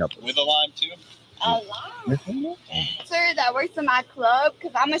that. 3 doubles. With a lime too. A lime. Sir, that works in my club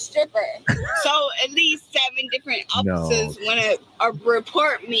because I'm a stripper. So at least 7 different officers want to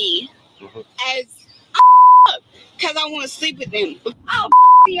report me as because I want to sleep with them. I'll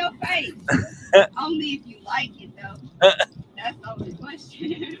in your face. Only if you like it, though. That's the only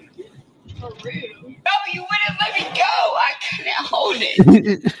question. For real. No, you wouldn't let me go. I couldn't hold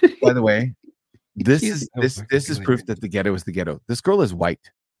it. By the way, this is proof that the ghetto is the ghetto. This girl is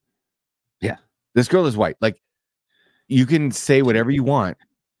white. Yeah. This girl is white. Like, you can say whatever you want.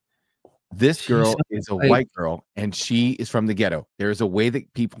 This girl is a white girl, and she is from the ghetto. There is a way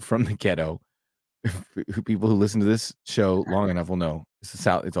that people from the ghetto, people who listen to this show long enough will know it's the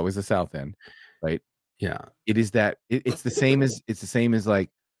South. It's always the South End, right? Yeah. It is that. It's the same as like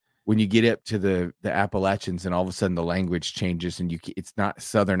when you get up to the Appalachians, and all of a sudden the language changes, and it's not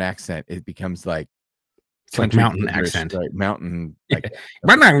Southern accent. It becomes like it's like mountain accent, right? Mountain. Like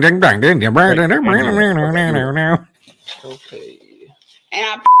okay. And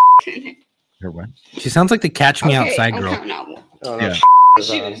I her what? She sounds like the Catch Me Outside girl. Yeah.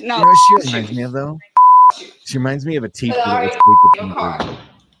 Shoes. You No. know what she reminds me of though? She reminds me of a teacher that would sleep with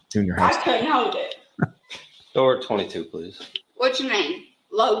junior high I school. couldn't hold it. Door 22, please. What's your name?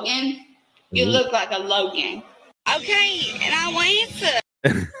 Logan? You look like a Logan. Okay, and I went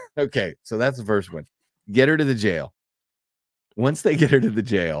to. Okay, so that's the first one. Get her to the jail. Once they get her to the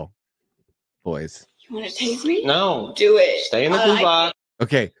jail, boys. You want to taste me? No. Do it. Stay in the blue box.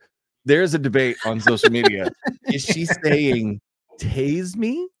 Okay, there's a debate on social media. Is she saying tase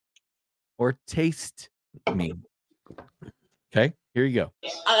me or taste me? Okay, here you go.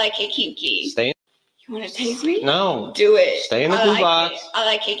 I like it kinky. Stay in. You You want to tase me? No. Do it. Stay in the glue box. I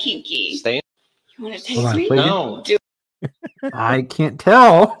like it kinky. Stay in. You want to Hold tase on, me? play again. No. Do I can't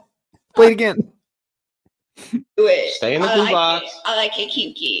tell. Play it again. it. Stay in the glue box. I like it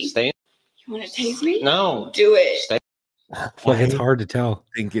kinky. Stay in. You want to tase me? No. Do it. Stay. Like, it's hard to tell.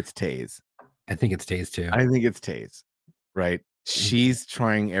 I think it's Taze. I think it's Taze too. I think it's Taze. Right? She's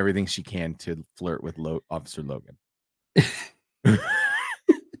trying everything she can to flirt with Officer Logan.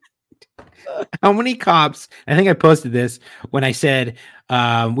 How many cops? I think I posted this when I said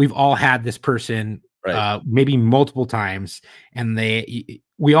we've all had this person maybe multiple times, and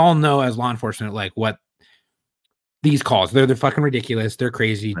we all know as law enforcement like what these calls. They're fucking ridiculous. They're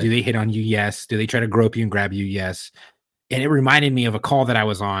crazy. Right. Do they hit on you? Yes. Do they try to grope you and grab you? Yes. And it reminded me of a call that I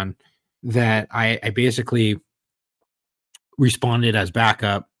was on that I basically responded as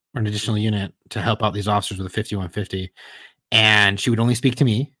backup or an additional unit to help out these officers with a 5150, and she would only speak to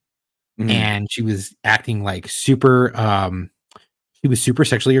me. Mm-hmm. And she was acting like super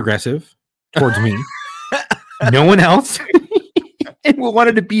sexually aggressive towards me. No one else. And we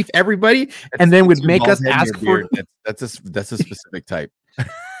wanted to beef everybody, and then would make us ask for that's a specific type.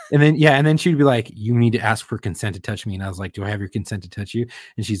 And then she'd be like, "You need to ask for consent to touch me." And I was like, "Do I have your consent to touch you?"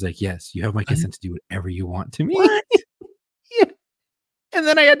 And she's like, "Yes, you have my consent to do whatever you want to me." What? Yeah. And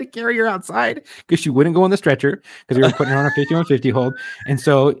then I had to carry her outside because she wouldn't go on the stretcher because we were putting her on a 5150 hold. And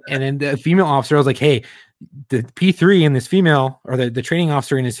then the female officer, I was like, "Hey, the P3 in this female, or the training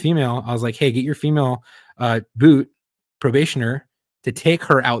officer in this female," I was like, "Hey, get your female boot probationer to take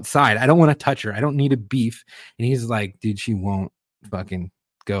her outside. I don't want to touch her. I don't need a beef." And he's like, "Dude, she won't fucking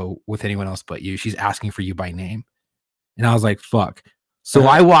go with anyone else but you. She's asking for you by name." And I was like, "Fuck." So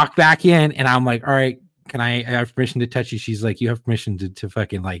I walked back in, and I'm like, "All right, can I have permission to touch you?" She's like, "You have permission to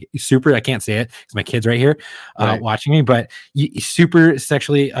fucking like super." I can't say it because my kid's right here watching me, but super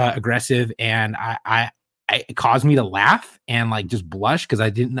sexually aggressive, and it caused me to laugh and like just blush because I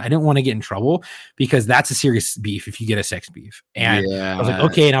didn't want to get in trouble, because that's a serious beef if you get a sex beef. And I was like,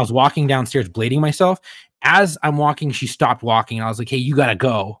 okay. And I was walking downstairs blading myself. As I'm walking, she stopped walking, and I was like, "Hey, you gotta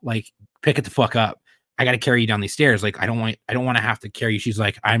go. Like, pick it the fuck up. I gotta carry you down these stairs. Like, I don't want to have to carry you." She's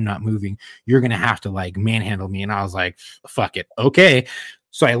like, "I'm not moving. You're gonna have to like manhandle me." And I was like, "Fuck it, okay."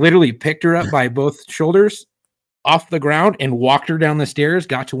 So I literally picked her up by both shoulders off the ground and walked her down the stairs,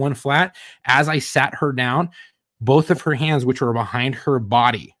 got to one flat. As I sat her down, both of her hands, which were behind her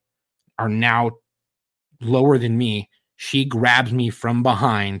body, are now lower than me. She grabs me from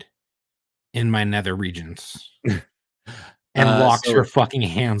behind in my nether regions and locks her fucking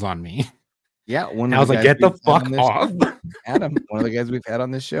hands on me. Yeah. I was like, "Get the fuck off." Adam, one of the guys we've had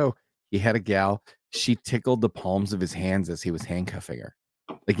on this show, he had a gal. She tickled the palms of his hands as he was handcuffing her.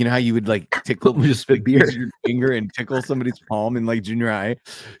 Like, you know how you would like tickle just like, use your finger and tickle somebody's palm in like junior high?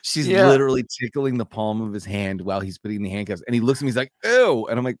 She's literally tickling the palm of his hand while he's putting the handcuffs. And he looks at me, he's like, "Ew."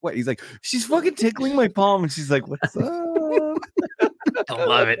 And I'm like, "What?" He's like, "She's fucking tickling my palm." And she's like, "What's up?" I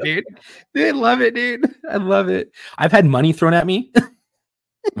love it, dude. I love it, dude. I love it. I've had money thrown at me.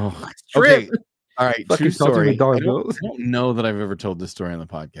 Okay. All right. Fucking True story. I don't know that I've ever told this story on the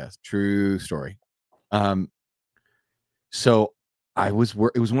podcast. True story. So it was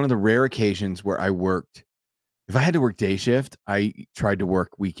one of the rare occasions where I worked. If I had to work day shift, I tried to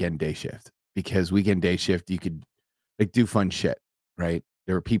work weekend day shift, because weekend day shift, you could like do fun shit, right?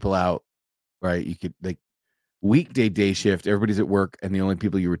 There were people out, right? You could like weekday day shift, everybody's at work, and the only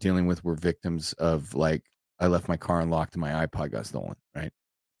people you were dealing with were victims of like, I left my car unlocked and my iPod got stolen, right?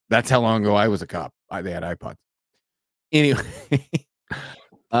 That's how long ago I was a cop. They had iPods. Anyway.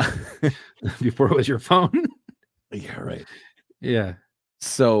 Before it was your phone. Yeah, right. Yeah.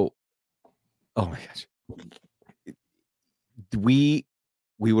 So, oh my gosh. We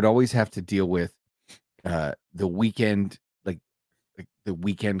would always have to deal with the weekend, like the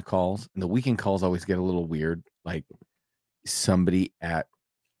weekend calls. And the weekend calls always get a little weird. Like somebody at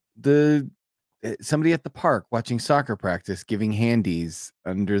the park watching soccer practice giving handies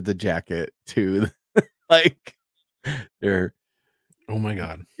under the jacket to like their, oh my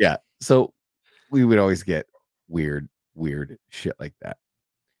God. Yeah. So we would always get weird shit like that.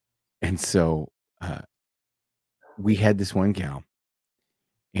 And so we had this one gal,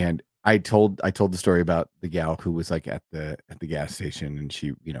 and I told the story about the gal who was like at the gas station, and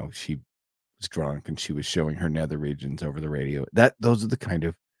she was drunk and she was showing her nether regions over the radio. Those are the kind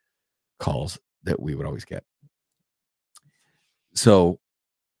of calls that we would always get. So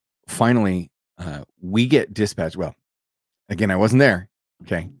finally, we get dispatched. Well, again, I wasn't there.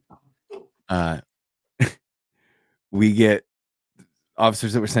 Okay. We get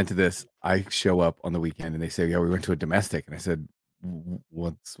officers that were sent to this. I show up on the weekend and they say, "Yeah, we went to a domestic." And I said,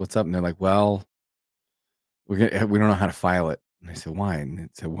 What's up?" And they're like, "Well, we don't know how to file it. And I said, why? And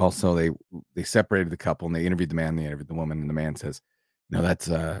it said, well, so they separated the couple and they interviewed the man, they interviewed the woman, and the man says, no, that's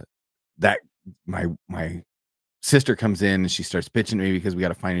that my sister comes in and she starts bitching to me because we got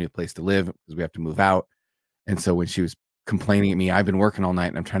to find a new place to live because we have to move out. And so when she was complaining at me, I've been working all night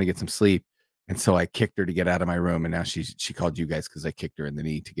and I'm trying to get some sleep. And so I kicked her to get out of my room. And now she called you guys because I kicked her in the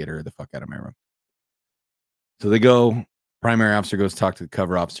knee to get her the fuck out of my room. So they go, primary officer goes talk to the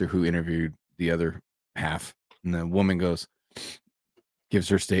cover officer who interviewed the other half. And the woman goes, gives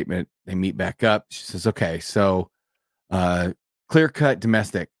her statement. They meet back up. She says, okay, so clear cut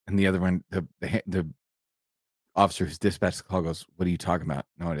domestic. And the other one, the officer who's dispatched the call goes, what are you talking about?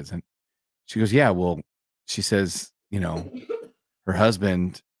 No, it isn't. She goes, yeah, well, she says, her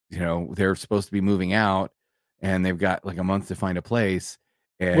husband, they're supposed to be moving out and they've got like a month to find a place.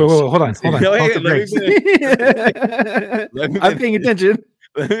 And whoa, hold on. I'm paying attention.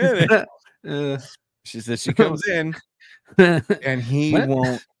 She says she comes in and he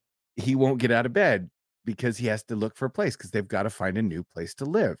won't get out of bed because he has to look for a place because they've got to find a new place to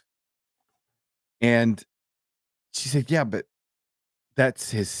live. And she said, yeah, but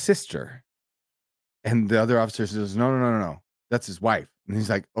that's his sister. And the other officer says, no. That's his wife. And he's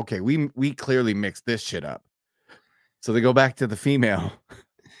like, okay, we clearly mixed this shit up. So they go back to the female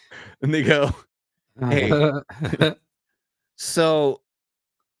and they go, hey, so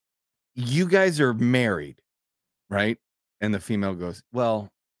you guys are married, right? And the female goes, well,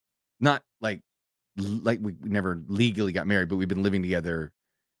 not like we never legally got married, but we've been living together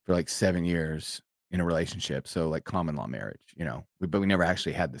for like 7 years in a relationship. So like common law marriage, but we never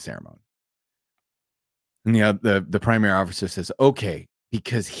actually had the ceremony. And the primary officer says, okay,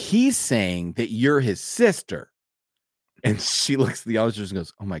 because he's saying that you're his sister. And she looks at the officers and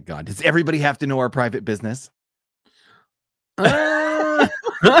goes, oh my God, does everybody have to know our private business? What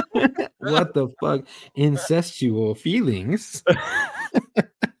the fuck? Incestual feelings.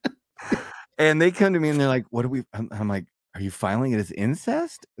 And they come to me and they're like, what are we? I'm like, are you filing it as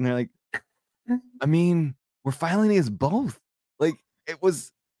incest? And they're like, I mean, we're filing it as both. Like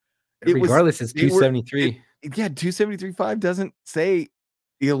regardless, it's 273. Yeah, 273.5 doesn't say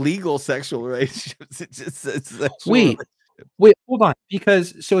illegal sexual relationships. It just says sexual Wait, hold on.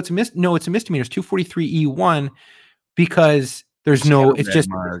 Because it's a misdemeanor. It's 243E1 because there's no. It's just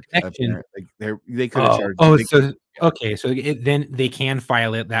connection. They could have charged. Okay, so then they can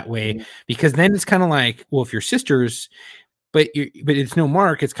file it that way because then it's kind of like, well, if you're sisters, but it's no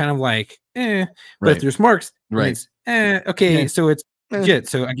mark, it's kind of like, But if there's marks, right? It's okay, so it's legit.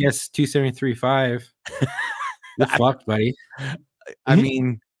 So I guess 273.5. You're fucked, buddy. I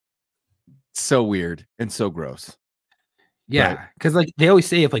mean, so weird and so gross. Yeah, because like they always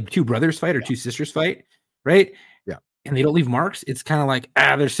say, if like two brothers fight or two sisters fight, right? Yeah, and they don't leave marks, it's kind of like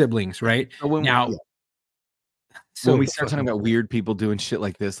they're siblings, right? So when we start talking about weird people doing shit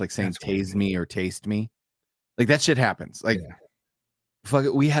like this, like saying "tase me" or "taste me," like that shit happens. Like, fuck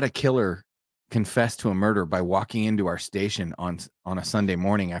it, we had a killer confess to a murder by walking into our station on a Sunday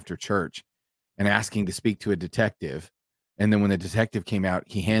morning after church and asking to speak to a detective. And then when the detective came out,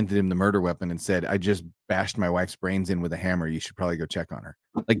 he handed him the murder weapon and said, I just bashed my wife's brains in with a hammer. You should probably go check on her.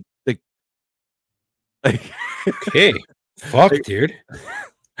 Like okay, fuck, dude.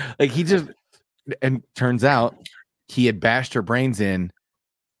 Like and turns out he had bashed her brains in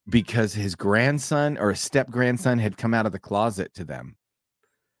because his grandson or a step grandson had come out of the closet to them.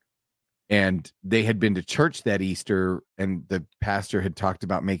 And they had been to church that Easter, and the pastor had talked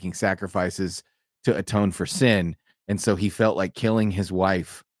about making sacrifices to atone for sin. And so he felt like killing his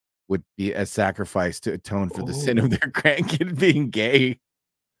wife would be a sacrifice to atone for the sin of their grandkid being gay.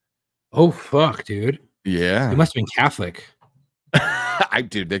 Oh, fuck, dude. Yeah. He must have been Catholic.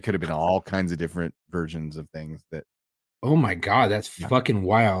 Dude, there could have been all kinds of different versions of things that. Oh my God, that's fucking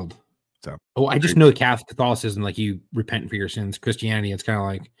wild. So, I just know Catholicism, like you repent for your sins. Christianity, it's kind of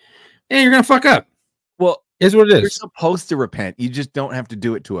like, hey, you're gonna fuck up. Well, is what it is. You're supposed to repent. You just don't have to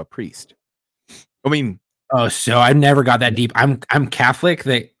do it to a priest. I mean, so I never got that deep. I'm Catholic.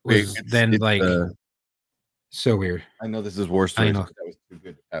 That was so weird. I know this is worse. I know that was too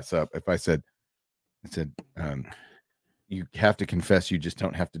good to pass up. If I said, you have to confess. You just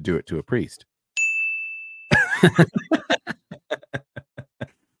don't have to do it to a priest.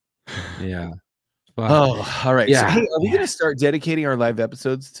 Yeah. Oh, all right. Yeah. So, hey, are we going to start dedicating our live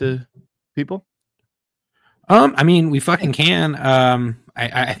episodes to people? I mean, we fucking can.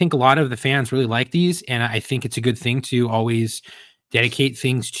 I think a lot of the fans really like these, and I think it's a good thing to always dedicate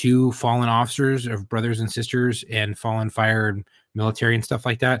things to fallen officers of brothers and sisters and fallen fire and military and stuff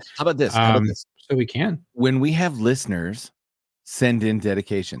like that. How about this? So we can. When we have listeners send in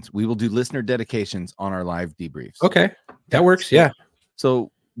dedications. We will do listener dedications on our live debriefs. Okay, that works. Yeah. So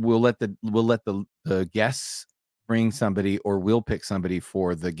we'll let the guests bring somebody, or we'll pick somebody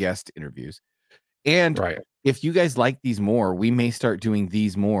for the guest interviews. And if you guys like these more, we may start doing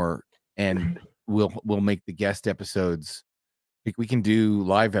these more, and we'll make the guest episodes. Like we can do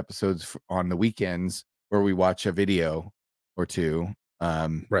live episodes on the weekends where we watch a video or two.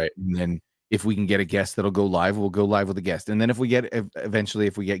 And then if we can get a guest that'll go live, we'll go live with a guest. And then if we get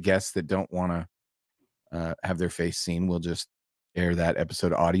guests that don't want to have their face seen, we'll just air that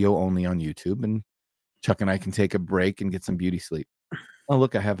episode audio only on YouTube, and Chuck and I can take a break and get some beauty sleep. Oh,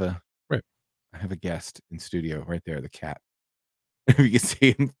 look, I have a guest in studio right there, the cat. You can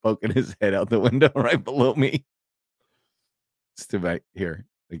see him poking his head out the window right below me. It's too bad here.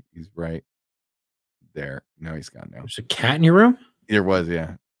 Like he's right there. No, he's gone now. There's a cat in your room? There was,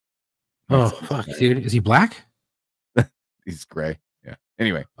 yeah. Oh, fuck, dude. Is he black? He's gray. Yeah.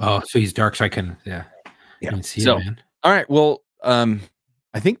 Anyway. Oh, so he's dark, so I can, I can see So, it, man. all right. Well,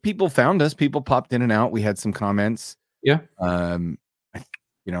 I think people found us. People popped in and out. We had some comments. Yeah. I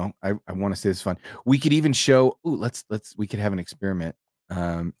want to say it's fun. We could even show. We could have an experiment.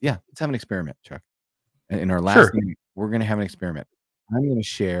 Let's have an experiment, Chuck. In our last meeting, we're going to have an experiment. I'm going to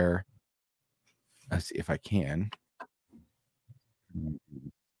share. Let's see if I can. Nope.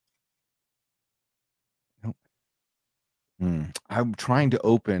 I'm trying to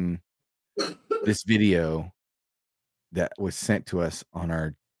open this video that was sent to us on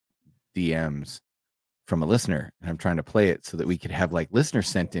our DMs from a listener, and I'm trying to play it so that we could have like listener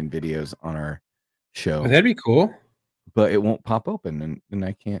sent in videos on our show. Oh, that'd be cool. But it won't pop open, and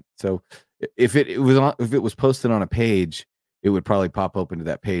I can't. So if it was posted on a page, it would probably pop open to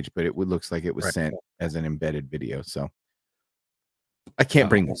that page, but it looks like it was sent as an embedded video. So I can't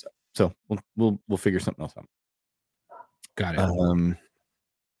bring this up. So we'll figure something else out. Got it.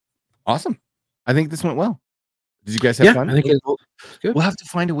 Awesome. I think this went well. Did you guys have fun? I think it's good. We'll have to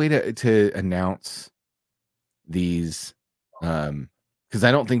find a way to announce these, because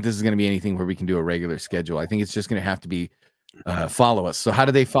I don't think this is going to be anything where we can do a regular schedule. I think it's just going to have to be follow us. So how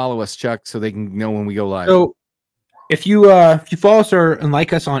do they follow us, Chuck, so they can know when we go live? So if you follow us and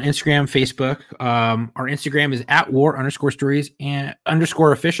like us on Instagram, Facebook, our Instagram is @war_stories and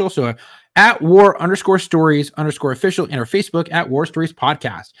 _official. So @war_stories_official, and our Facebook @war stories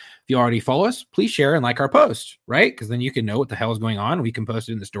podcast. If you already follow us, please share and like our post, right? Because then you can know what the hell is going on. We can post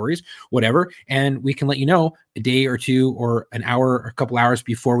it in the stories, whatever, and we can let you know a day or two or an hour or a couple hours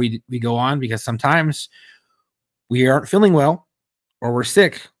before we go on, because sometimes we aren't feeling well, or we're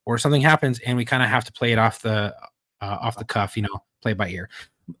sick, or something happens, and we kind of have to play it off the cuff, play it by ear.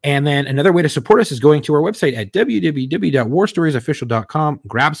 And then another way to support us is going to our website at www.warstoriesofficial.com.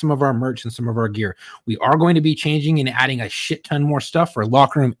 Grab some of our merch and some of our gear. We are going to be changing and adding a shit ton more stuff for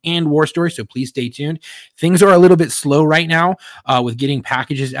Locker Room and War Story, so please stay tuned. Things are a little bit slow right now with getting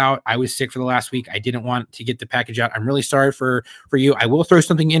packages out. I was sick for the last week. I didn't want to get the package out. I'm really sorry for you. I will throw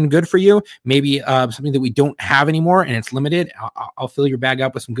something in good for you, maybe something that we don't have anymore and it's limited. I'll fill your bag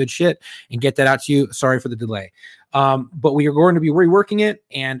up with some good shit and get that out to you. Sorry for the delay. But we are going to be reworking it,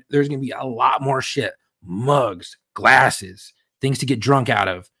 and there's going to be a lot more shit. Mugs, glasses, things to get drunk out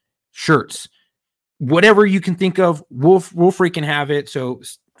of, shirts, whatever you can think of, we'll freaking have it. So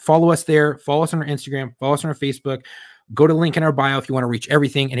follow us there, follow us on our Instagram, follow us on our Facebook, go to the link in our bio if you want to reach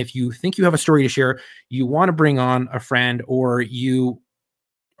everything. And if you think you have a story to share, you want to bring on a friend, or you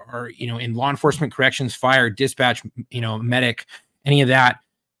are, in law enforcement, corrections, fire, dispatch, medic, any of that,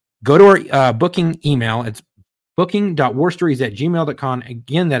 go to our booking email. It's booking.warstories@gmail.com.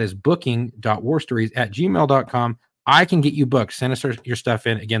 Again, that is booking.warstories@gmail.com. I can get you booked. Send us your stuff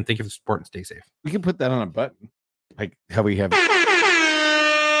in. Again, thank you for the support and stay safe. We can put that on a button, like how we have.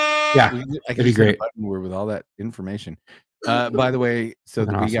 Yeah, that'd be great. Button with all that information. By the way, so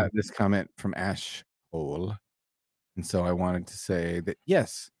we got this comment from Ash Hole, and so I wanted to say that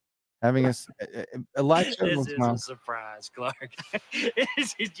yes, having us a live show this is a surprise, Clark.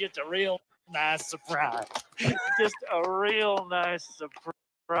 This is just a real nice surprise. Just a real nice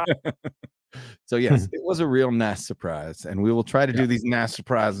surprise. So yes, it was a real nice surprise, and we will try to do these nice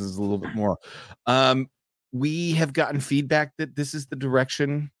surprises a little bit more. We have gotten feedback that this is the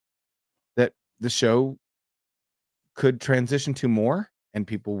direction that the show could transition to more, and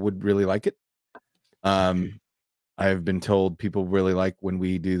people would really like it. I've been told people really like when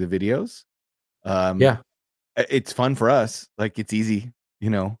we do the videos. It's fun for us. Like, it's easy, we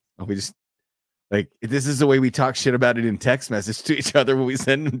just this is the way we talk shit about it in text message to each other when we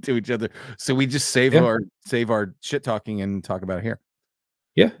send them to each other. So we just save our shit talking and talk about it here.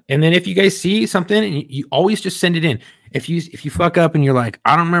 Yeah. And then if you guys see something, and you always just send it in. if you fuck up and you're like,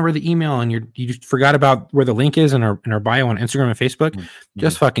 I don't remember the email, and you just forgot about where the link is in our bio on Instagram and Facebook,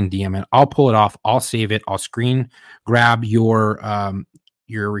 just fucking DM it. I'll pull it off. I'll save it. I'll screen grab your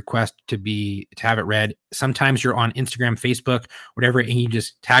request to have it read. Sometimes you're on Instagram, Facebook, whatever, and you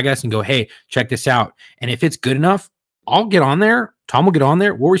just tag us and go, hey, check this out. And if it's good enough, I'll get on there. Tom will get on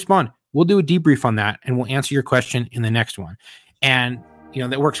there. We'll respond. We'll do a debrief on that, and we'll answer your question in the next one. And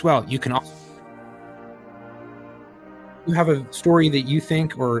that works well. You can also, you have a story that you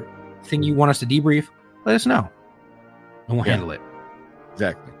think or thing you want us to debrief, let us know, and we'll handle it.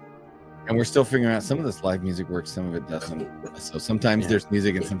 Exactly. And we're still figuring out, some of this live music works, some of it doesn't. So sometimes there's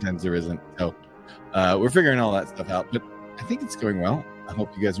music and sometimes there isn't. So we're figuring all that stuff out. But I think it's going well. I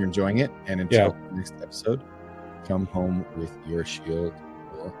hope you guys are enjoying it. And until the next episode, come home with your shield.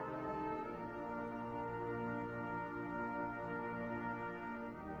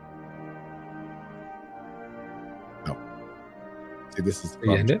 See, this is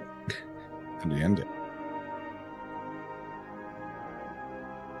the end it. And we end it.